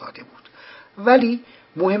قرار داده بود. ولی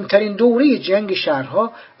مهمترین دوره جنگ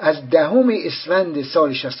شهرها از 10 اسفند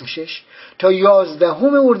سال 66 تا 11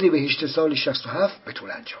 اردیبهشت سال 67 به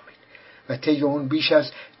طول انجامید و طی آن بیش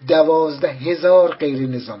از 12000 غیر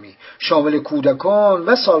نظامی شامل کودکان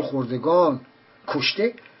و سالخوردگان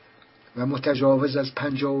کشته و متجاوز از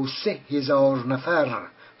 53000 نفر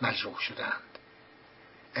مجروح شدند.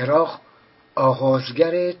 عراق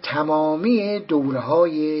آغازگر تمامی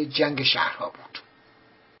دوره‌های جنگ شهرها بود.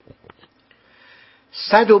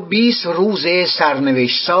 120 روز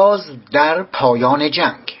سرنوشت ساز در پایان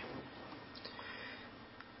جنگ.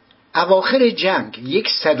 اواخر جنگ یک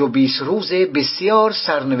 120 روز بسیار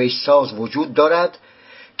سرنوشت ساز وجود دارد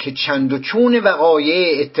که چند و چون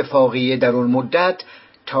وقایع اتفاقیه در اون مدت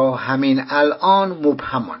تا همین الان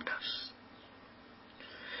مبهم مانده است.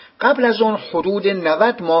 قبل از آن حدود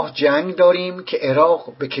 90 ماه جنگ داریم که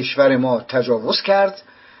عراق به کشور ما تجاوز کرد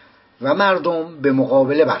و مردم به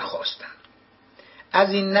مقابله برخاستند.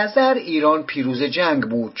 از این نظر ایران پیروز جنگ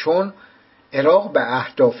بود چون عراق به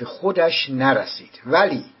اهداف خودش نرسید.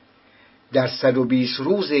 ولی در 120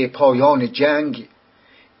 روز پایان جنگ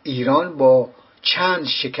ایران با چند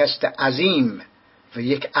شکست عظیم و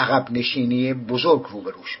یک عقب نشینی بزرگ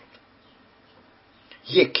روبرو شد.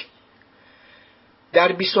 1.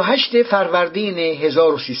 در 28 فروردین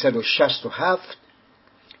 1367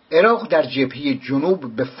 عراق در جبهه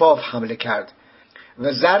جنوب به فاو حمله کرد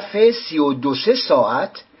و ظرف 32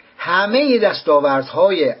 ساعت همه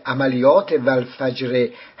دستاوردهای عملیات والفجر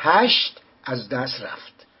 8 از دست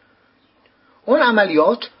رفت. اون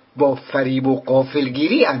عملیات با فریب و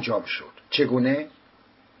غافلگیری انجام شد. چگونه؟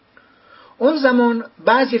 اون زمان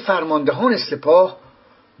بعضی فرماندهان سپاه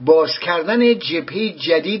باز کردن جبهه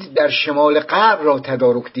جدید در شمال غرب را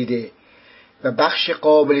تدارک دیده و بخش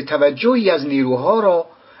قابل توجهی از نیروها را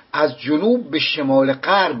از جنوب به شمال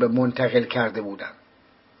غرب منتقل کرده بودند.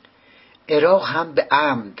 عراق هم به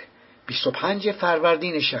عمد 25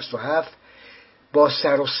 فروردین 67 با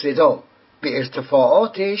سر و صدا به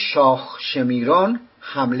ارتفاعات شاخ شمیران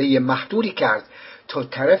حمله محدودی کرد تا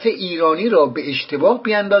طرف ایرانی را به اشتباه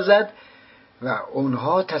بیندازد و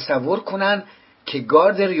اونها تصور کنند که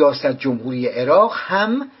گارد ریاست جمهوری عراق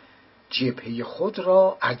هم جبهه خود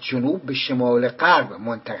را از جنوب به شمال غرب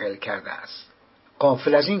منتقل کرده است.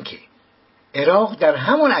 غافل از این که عراق در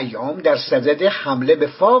همان ایام در صدد حمله به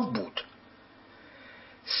فاو بود.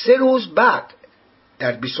 3 روز بعد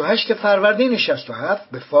در 28 فروردین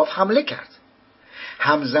 67 به فاو حمله کرد.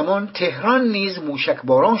 همزمان تهران نیز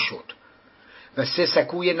موشکباران شد و 3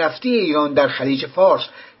 سکوی نفتی ایران در خلیج فارس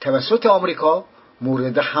توسط آمریکا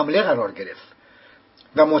مورد حمله قرار گرفت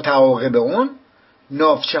و متعاقب اون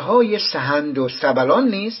ناوچه‌های سهند و سبلان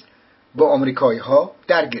نیز با آمریکایی‌ها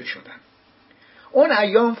درگیر شدند. اون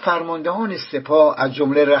ایام فرماندهان سپاه از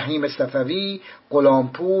جمله رحیم صفوی،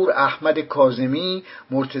 غلامپور، احمد کاظمی،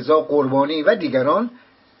 مرتضی قربانی و دیگران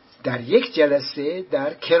در یک جلسه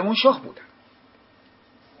در کرمانشاه بودند.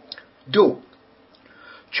 2.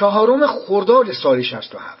 4 خرداد سال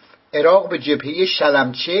 67 عراق به جبهه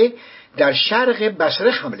شلمچه در شرق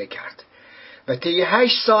بصره حمله کرد و طی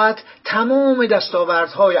 8 ساعت تمام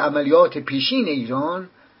دستاوردهای عملیات پیشین ایران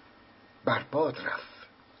برباد رفت.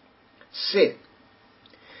 3.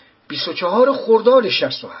 24 خرداد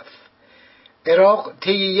 67 عراق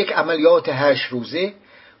طی یک عملیات 8 روزه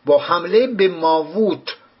با حمله به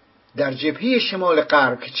ماووت در جبهه شمال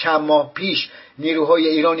غرب که چند ماه پیش نیروهای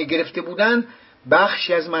ایرانی گرفته بودند،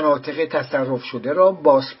 بخشی از مناطق تصرف شده را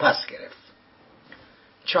بازپس گرفت.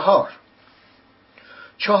 4.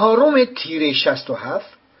 4 تیر 67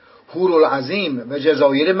 هورالعظیم و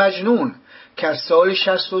جزایر مجنون که از سال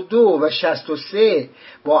 62 و 63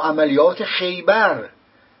 با عملیات خیبر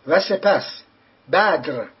و سپس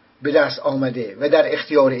بدر به دست آمده و در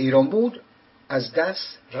اختیار ایران بود، از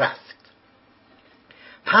دست رفت.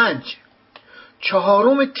 5.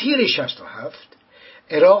 4 تیر 67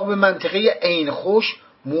 عراق به منطقه عینخوش،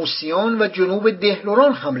 موسیان و جنوب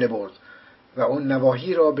دهلوران حمله برد و اون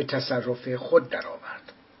نواحی را به تصرف خود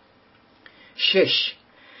درآورد. 6.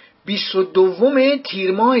 22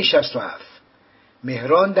 تیر ماه 67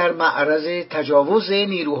 مهران در معرض تجاوز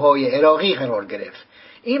نیروهای عراقی قرار گرفت.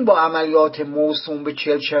 این با عملیات موسوم به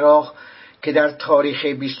چلچراغ که در تاریخ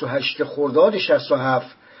 28 خرداد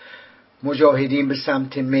 67 مجاهدین به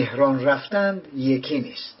سمت مهران رفتند یکی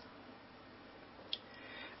نیست.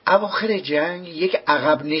 اواخر جنگ یک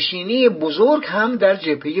عقب نشینی بزرگ هم در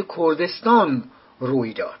جبهه کردستان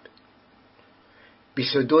روی داد.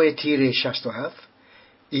 22 تیر 67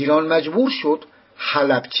 ایران مجبور شد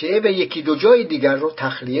حلبچه و یکی دو جای دیگر را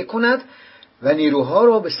تخلیه کند و نیروها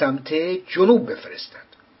را به سمت جنوب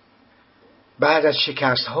بفرستد. بعد از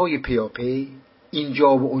شکست‌های پیاپی اینجا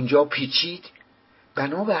و اونجا پیچید.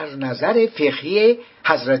 بنابر نظر فقهی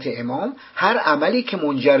حضرت امام هر عملی که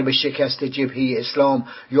منجر به شکست جبهه اسلام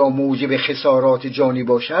یا موجب خسارات جانی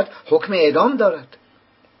باشد حکم اعدام دارد.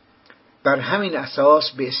 بر همین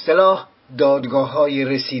اساس به اصطلاح دادگاه‌های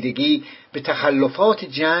رسیدگی به تخلفات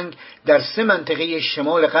جنگ در 3 منطقه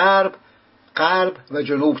شمال غرب و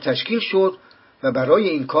جنوب تشکیل شد و برای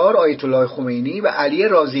این کار آیت الله خمینی و علی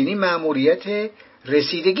رازینی مأموریت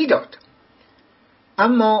رسیدگی داد.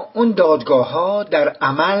 اما اون دادگاه‌ها در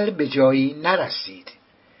عمل به جایی نرسید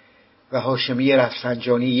و هاشمی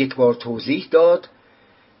رفسنجانی یک بار توضیح داد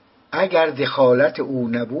اگر دخالت او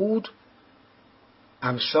نبود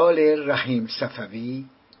امثال رحیم صفوی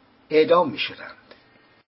اعدام می شدند.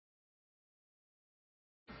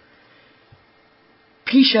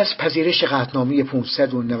 پیش از پذیرش قطعنامه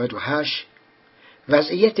 598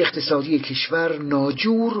 وضعیت اقتصادی کشور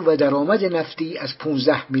ناجور و درآمد نفتی از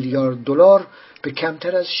 15 میلیارد دلار به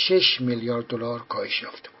کمتر از 6 میلیارد دلار کاهش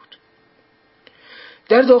یافته بود.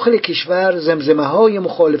 در داخل کشور زمزمه‌های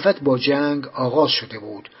مخالفت با جنگ آغاز شده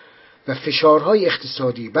بود و فشارهای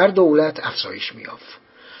اقتصادی بر دولت افزایش می‌یافت.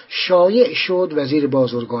 شایع شد وزیر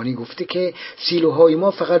بازرگانی گفته که سیلوهای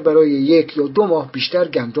ما فقط برای 1 یا 2 ماه بیشتر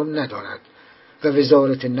گندم ندارد و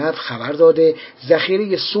وزارت نفت خبر داده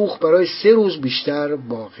ذخیره سوخت برای 3 روز بیشتر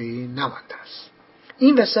باقی نمانده است.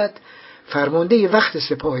 این وسط فرمانده وقت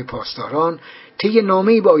سپاه پاسداران طی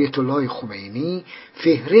نامه‌ای به آیت الله خمینی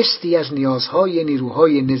فهرستی از نیازهای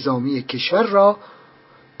نیروهای نظامی کشور را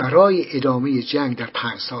برای ادامه جنگ در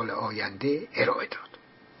 5 سال آینده ارائه داد.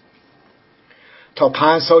 تا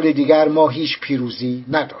 5 سال دیگر ما هیچ پیروزی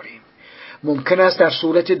نداریم. ممکن است در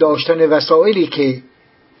صورت داشتن وسایلی که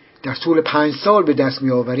در طول 5 سال به دست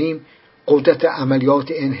می آوریم قدرت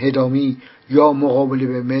عملیات انهدامی یا مقابله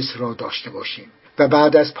به مصر را داشته باشیم و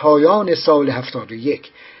بعد از پایان سال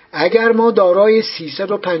 71 اگر ما دارای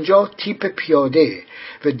 350 تیپ پیاده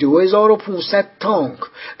و 2500 تانک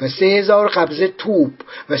و 3000 قبضه توپ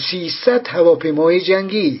و 300 هواپیمای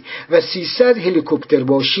جنگی و 300 هلیکوپتر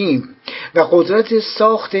باشیم و قدرت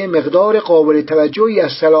ساخت مقدار قابل توجهی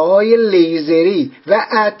از سلاح‌های لیزری و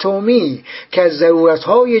اتمی که از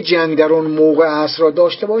ضرورت‌های جنگ در آن موقع عصر را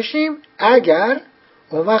داشته باشیم، اگر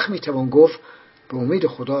اون وقت میتوان گفت به امید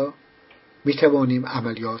خدا میتوانیم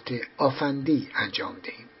عملیات آفندی انجام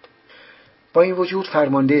دهیم. با این وجود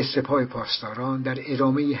فرمانده سپاه پاسداران در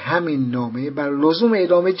ادامه همین نامه بر لزوم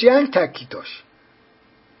ادامه جنگ تاکید داشت.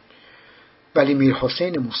 ولی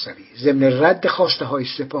میرحسین موسوی ضمن رد خواسته های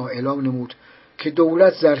سپاه اعلام نمود که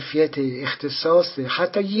دولت ظرفیت اختصاص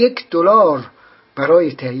حتی $1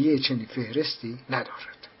 برای تهیه چنین فهرستی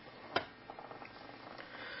ندارد.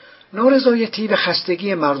 نارضایتی و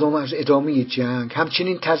خستگی مردم از ادامه جنگ،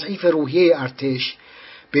 همچنین تضعیف روحیه ارتش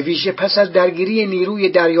به ویژه پس از درگیری نیروی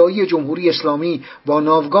دریایی جمهوری اسلامی با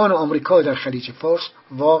ناوگان آمریکا در خلیج فارس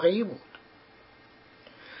واقعی بود.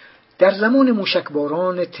 در زمان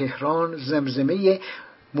موشکباران تهران زمزمه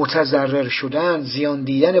متضرر شدن، زیان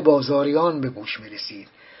دیدن بازاریان به گوش می رسید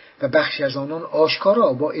و بخشی از آنان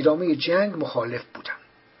آشکارا با ادامه جنگ مخالف بودند.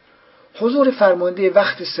 حضور فرمانده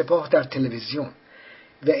وقت سپاه در تلویزیون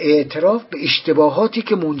و اعتراف به اشتباهاتی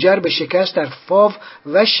که منجر به شکست در فاو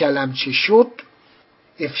و شلمچه شد،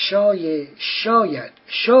 افشای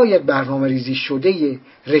شاید برنامه ریزی شده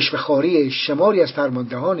رشوه‌خواری شماری از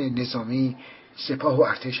فرماندهان نظامی، سپاه و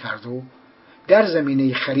ارتش هر دو در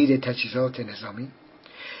زمینه خرید تجهیزات نظامی،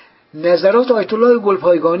 نظرات آیت الله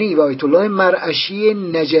گلپایگانی و آیت الله مرعشی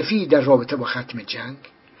نجفی در رابطه با ختم جنگ،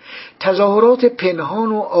 تظاهرات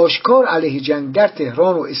پنهان و آشکار علیه جنگ در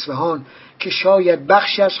تهران و اصفهان که شاید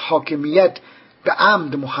بخشی از حاکمیت به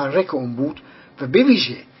عمد محرک اون بود و به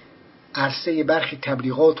ویژه عرصه برخی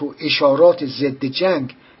تبلیغات و اشارات ضد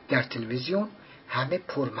جنگ در تلویزیون همه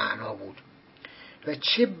پرمعنا بود و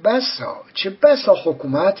چه بسا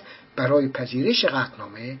حکومت برای پذیرش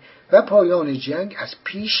قطعنامه و پایان جنگ از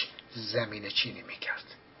پیش زمینه چینی میکرد.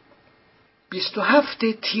 27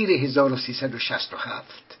 تیر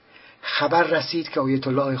 1367 خبر رسید که آیت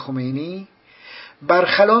الله خمینی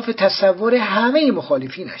برخلاف تصور همه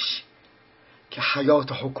مخالفینش که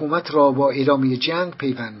حیات حکومت را با اعلامیه جنگ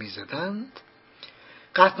پیوند می‌زدند،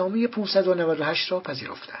 قطعنامه 598 را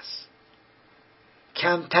پذیرفته است.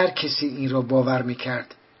 کمتر کسی این را باور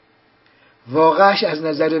می‌کرد. واقعش از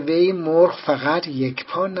نظر وی مرغ فقط یک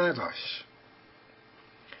پا نداشت.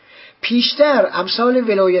 پیشتر امثال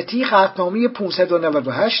ولایتی قطعنامه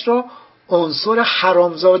 598 را عنصر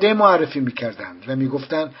حرامزاده معرفی می‌کردند و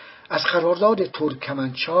می‌گفتند از قرارداد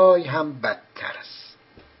ترکمنچای هم بدتر است.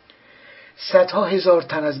 صدها هزار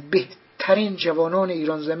تن از بهترین جوانان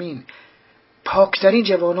ایران زمین، پاکترین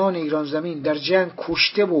جوانان ایران زمین در جنگ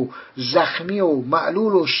کشته و زخمی و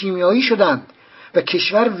معلول و شیمیایی شدند و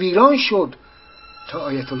کشور ویران شد تا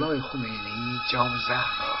آیت الله خمینی جام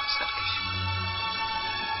زهر را سر کشید.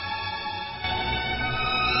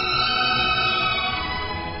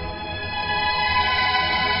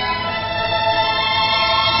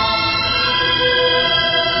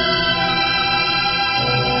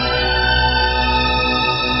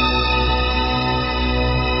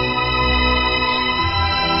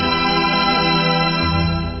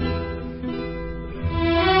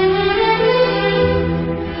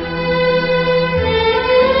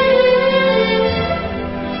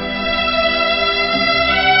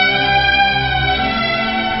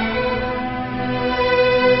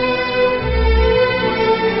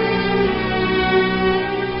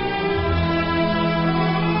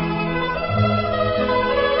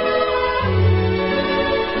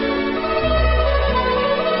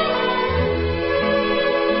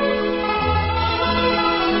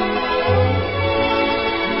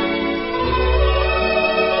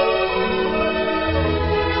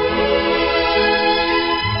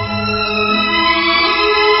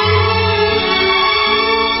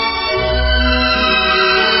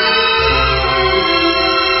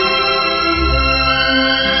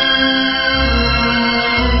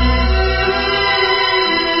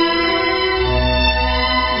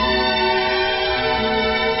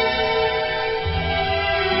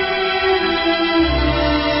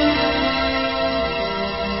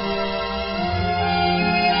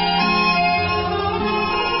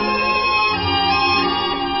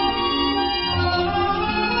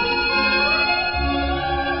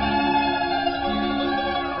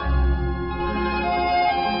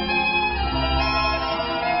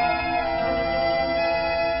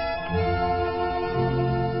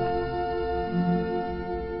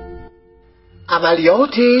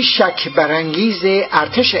 عملیات شک برانگیز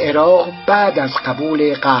ارتش عراق بعد از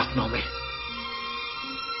قبول قطعنامه.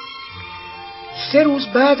 3 روز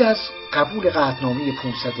بعد از قبول قطعنامه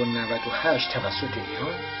 598 توسط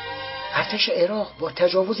ایران، ارتش عراق با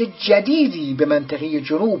تجاوز جدیدی به منطقه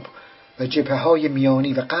جنوب و جبهه‌های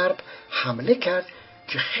میانی و غرب حمله کرد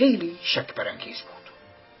که خیلی شک برانگیز بود.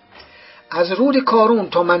 از رود کارون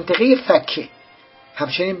تا منطقه فکه،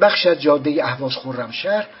 همچنین بخش از جاده اهواز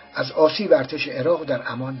خرمشهر از آسیب ارتش عراق در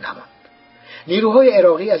امان نماند. نیروهای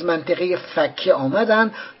عراقی از منطقه فکه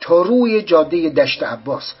آمدند تا روی جاده دشت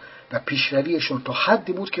عباس و پیشرویشون تا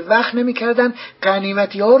حدی بود که وقت نمی‌کردند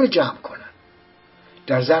غنیمتی‌ها رو جمع کنند.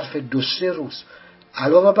 در ظرف 2-3 روز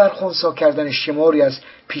علاوه بر خنثی کردن شماری از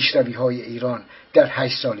پیشروی‌های ایران در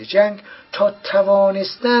 8 سال جنگ، تا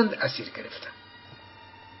توانستند اسیر گرفتند.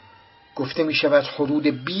 گفته می شود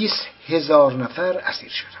حدود 20,000 نفر اسیر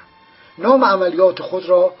شدند. نام عملیات خود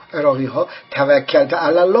را عراقی ها توکلت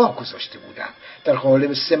علی الله گذاشته بودند، در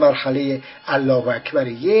قالب 3 مرحله: الله اکبر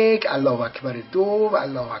 1، الله اکبر 2 و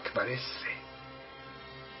الله اکبر 3.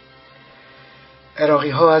 عراقی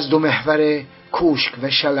ها از 2 محور کوشک و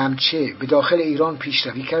شلمچه به داخل ایران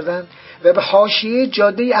پیشروی کردند و به حاشیه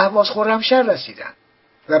جاده اهواز خرمشهر رسیدند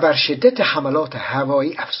و بر شدت حملات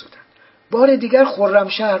هوایی افزودند. بار دیگر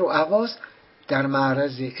خرمشهر و اهواز در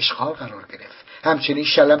معرض اشغال قرار گرفت، همچنین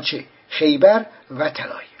شلمچه، خیبر و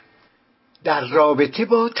طلایه. در رابطه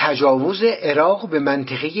با تجاوز عراق به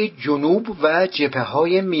منطقه جنوب و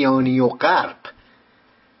جبهه‌های میانی و غرب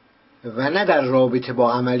و نه در رابطه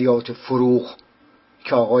با عملیات فروغ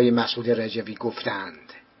که آقای مسعود رجوی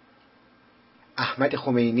گفتند. احمد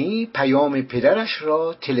خمینی پیام پدرش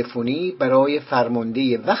را تلفنی برای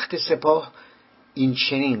فرمانده وقت سپاه این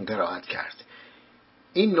چنین قرائت کرد: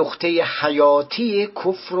 این نقطه حیاتی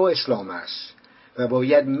کفر و اسلام است و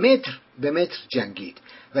باید متر به متر جنگید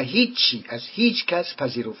و هیچی از هیچ کس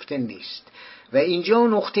پذیرفته نیست و اینجا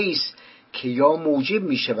نقطه است که یا موجب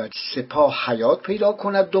می شود سپاه حیات پیدا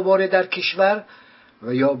کند دوباره در کشور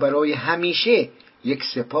و یا برای همیشه یک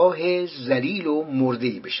سپاه ذلیل و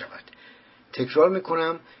مرده‌ای بشود. تکرار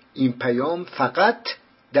میکنم، این پیام فقط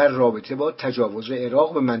در رابطه با تجاوز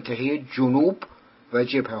عراق به منطقه جنوب و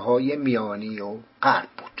جبهه‌های میانی و غرب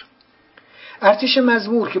بود. ارتش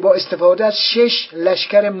مزمور که با استفاده از 6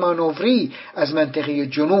 لشکر مانوری از منطقه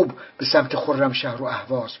جنوب به سمت خرمشهر و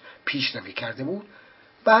اهواز پیشروی کرده بود،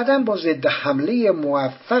 بعداً با ضد حمله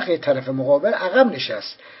موفق طرف مقابل عقب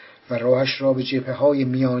نشست و راهش را به جبهه‌های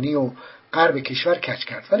میانی و غرب کشور کج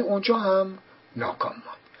کرد، ولی اونجا هم ناکام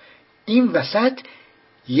ماند. این وسط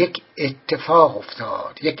یک اتفاق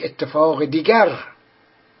افتاد، یک اتفاق دیگر.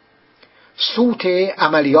 سوت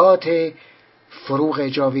عملیات فروغ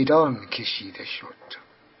جاویدان کشیده شد.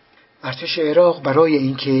 ارتش عراق برای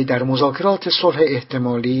اینکه در مذاکرات صلح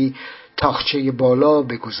احتمالی تاخچه بالا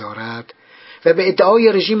بگذارد و به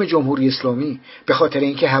ادعای رژیم جمهوری اسلامی به خاطر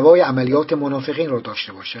اینکه هوای عملیات منافقین را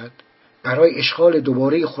داشته باشد، برای اشغال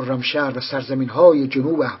دوباره خرمشهر و سرزمین‌های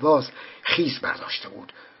جنوب اهواز خیز برداشته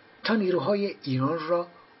بود تا نیروهای ایران را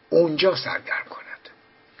اونجا سرگرم کند.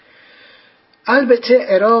 البته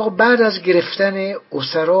عراق بعد از گرفتن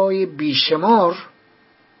اسرای بیشمار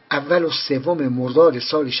اول و سوم مرداد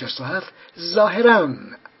سال 67 ظاهراً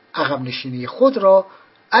عقب نشینی خود را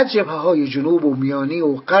از جبهه‌های جنوب و میانی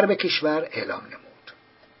و غرب کشور اعلام نمود.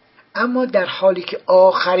 اما در حالی که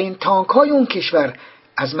آخرین تانک‌های اون کشور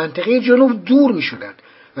از منطقه جنوب دور می‌شدند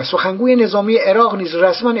و سخنگوی نظامی عراق نیز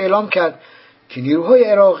رسما اعلام کرد که نیروهای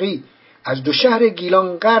عراقی از دو شهر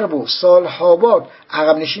گیلان غرب و سالح‌آباد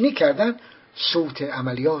عقب نشینی کردند، صوت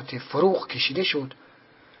عملیات فروغ کشیده شد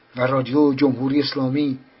و رادیو جمهوری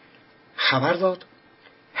اسلامی خبر داد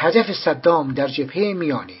هدف صدام در جبهه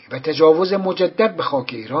میانی و تجاوز مجدد به خاک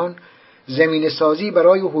ایران زمین سازی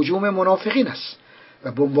برای هجوم منافقین است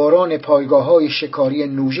و بمباران پایگاه‌های شکاری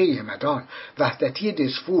نوژه همدان، وحدتی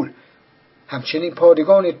دزفول، همچنین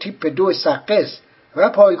پادگان تیپ 2 سقز و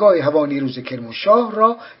پایگاه هوانیروز کرمانشاه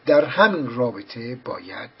را در همین رابطه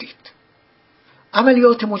باید دید.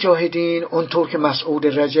 عملیات مجاهدین اونطور که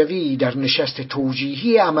مسعود رجوی در نشست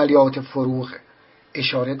توجیهی عملیات فروغ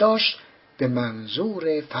اشاره داشت به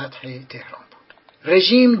منظور فتح تهران بود.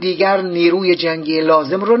 رژیم دیگر نیروی جنگی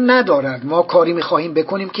لازم رو ندارد. ما کاری می‌خواهیم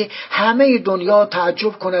بکنیم که همه دنیا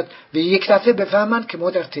تعجب کند و یک دفعه بفهمند که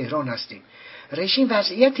ما در تهران هستیم. رژیم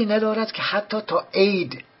وضعیتی ندارد که حتی تا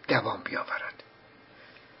عید دوام بیاورد.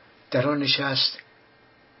 در آن نشست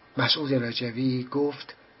مسعود رجوی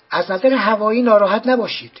گفت از نظر هوایی ناراحت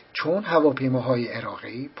نباشید چون هواپیماهای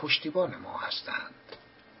عراقی پشتیبان ما هستند.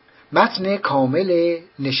 متن کامل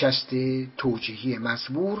نشست توجیهی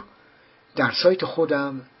مزبور در سایت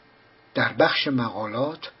خودم در بخش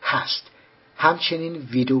مقالات هست، همچنین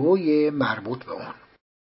ویدئوی مربوط به اون.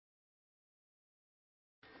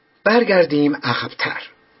 برگردیم عقب‌تر.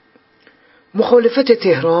 مخالفت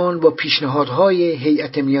تهران با پیشنهادهای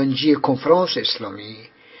هیئت میانجی کنفرانس اسلامی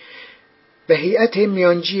و هیئت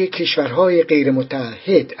میانجی کشورهای غیر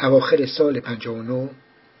متعهد اواخر سال 59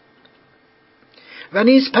 و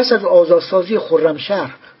نیز پس از آزادسازی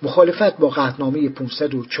خرمشهر مخالفت با قطعنامه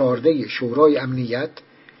 514 شورای امنیت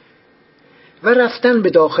و رفتن به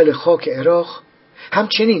داخل خاک عراق،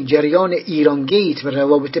 همچنین جریان ایران گیت و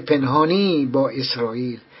روابط پنهانی با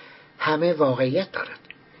اسرائیل همه واقعیت دارد.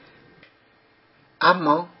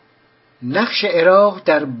 اما نقش عراق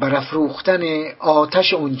در برافروختن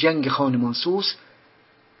آتش اون جنگ خانمانسوز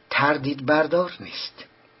تردید بردار نیست.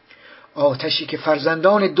 آتشی که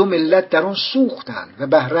فرزندان دو ملت در آن سوختند و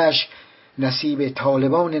بهره‌اش نصیب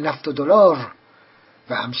طالبان نفت و دلار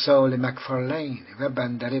و امثال مکفرلین و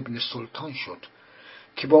بندر ابن سلطان شد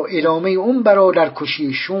که با ادامه اون برادر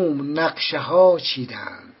کشی شوم نقشه ها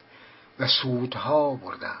چیدند و سودها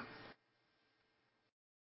بردند.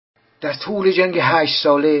 در طول جنگ 8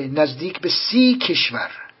 ساله نزدیک به 30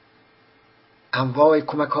 کشور انواع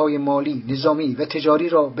کمک‌های مالی، نظامی و تجاری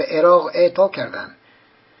را به عراق اعطا کردند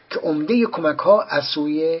که عمده کمک‌ها از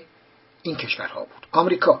سوی این کشورها بود: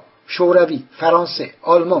 آمریکا، شوروی، فرانسه،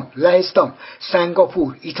 آلمان، لهستان،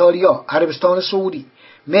 سنگاپور، ایتالیا، عربستان سعودی،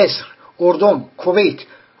 مصر، اردن، کویت،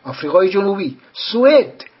 آفریقای جنوبی،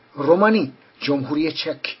 سوئد، رومانی، جمهوری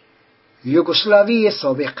چک، یوگسلاوی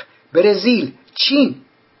سابق، برزیل، چین،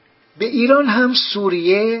 به ایران هم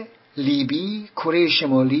سوریه، لیبی، کره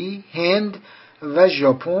شمالی، هند و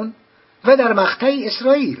ژاپن و در مقطع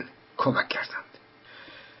اسرائیل کمک کردند.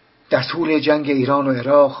 در طول جنگ ایران و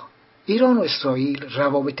عراق، ایران و اسرائیل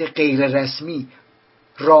روابط غیر رسمی،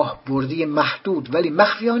 راهبردی محدود ولی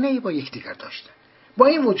مخفیانه با یکدیگر داشتند. با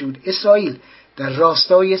این وجود اسرائیل در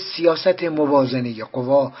راستای سیاست موازنه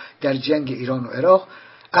قوا در جنگ ایران و عراق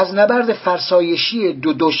از نبرد فرسایشی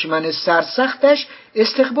دو دشمن سرسختش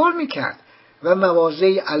استقبال میکرد و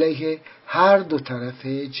مواضعی علیه هر دو طرف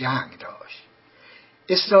جنگ داشت.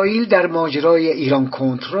 اسرائیل در ماجرای ایران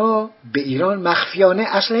کنترا به ایران مخفیانه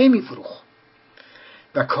اسلحه میفروخت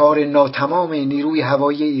و کار ناتمام نیروی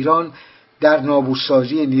هوایی ایران در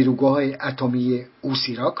نابودسازی نیروگاه اتمی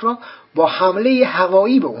اوسیراک را با حمله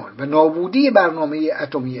هوایی به آن و نابودی برنامه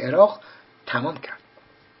اتمی عراق تمام کرد.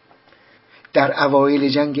 در اوایل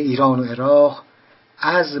جنگ ایران و عراق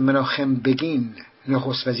از مناخم بگین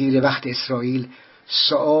نخست وزیر وقت اسرائیل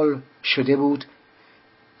سوال شده بود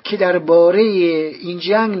که درباره این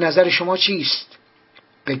جنگ نظر شما چیست؟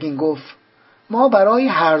 بگین گفت ما برای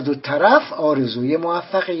هر دو طرف آرزوی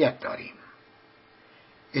موفقیت داریم.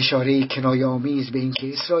 اشاره کنایه‌آمیز به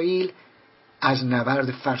اینکه اسرائیل از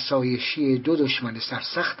نبرد فرسایشی دو دشمن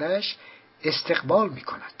سرسختش استقبال می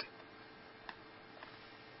کند.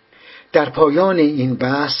 در پایان این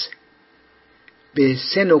بحث به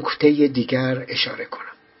 3 نکته دیگر اشاره کنم.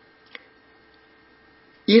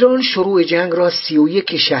 ایران شروع جنگ را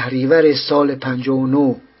 31 شهریور سال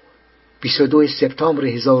 59 22 سپتامبر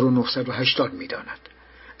 1980 می داند.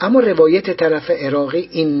 اما روایت طرف عراقی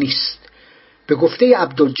این نیست. به گفته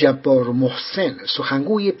عبدالجبار محسن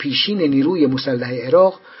سخنگوی پیشین نیروی مسلح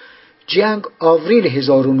عراق، جنگ آوریل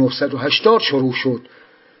 1980 شروع شد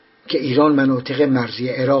که ایران مناطق مرزی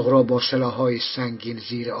عراق را با سلاح‌های سنگین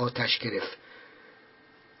زیر آتش گرفت.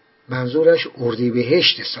 منظورش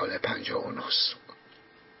اردیبهشت سال 59 است.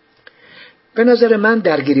 به نظر من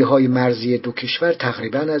درگیری‌های مرزی دو کشور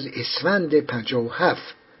تقریباً از اسفند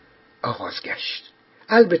 57 آغاز گشت.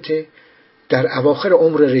 البته در اواخر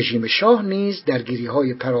عمر رژیم شاه نیز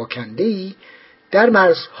درگیری‌های پراکنده‌ای در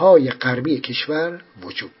مرزهای غربی کشور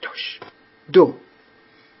وجود داشت. 2.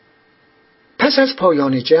 پس از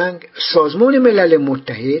پایان جنگ سازمان ملل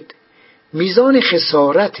متحد میزان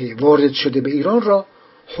خسارت وارد شده به ایران را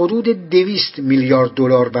حدود 200 میلیارد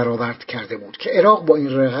دلار برآورد کرده بود که عراق با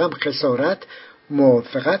این رقم خسارت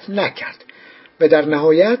موافقت نکرد و در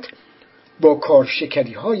نهایت با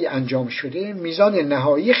کارشکنی‌های انجام شده میزان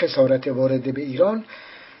نهایی خسارت وارد به ایران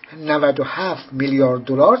 97 میلیارد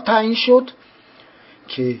دلار تعیین شد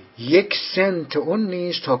که 1 سنت اون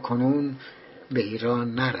نیز تا کنون به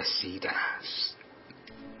ایران نرسیده است.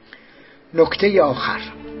 نکته آخر،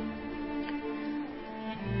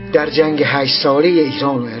 در جنگ 8 ساله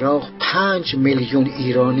ایران و عراق 5 میلیون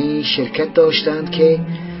ایرانی شرکت داشتند که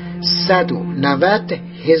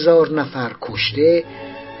 190,000 نفر کشته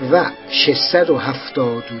و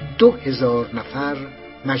 672,000 نفر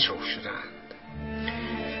مجروح شدند.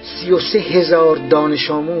 33,000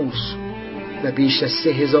 دانش آموز و بیش از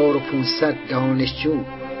 3,500 دانشجو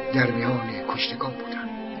در میان کشتگان بودند.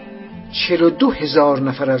 42,000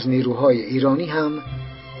 نفر از نیروهای ایرانی هم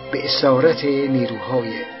به اسارت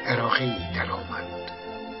نیروهای عراقی درآمد.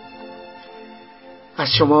 از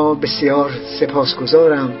شما بسیار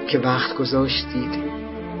سپاسگزارم که وقت گذاشتید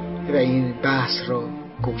و این بحث را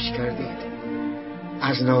گوش کردید.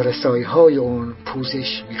 از نارسایی‌های اون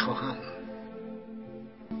پوزش می‌خواهم.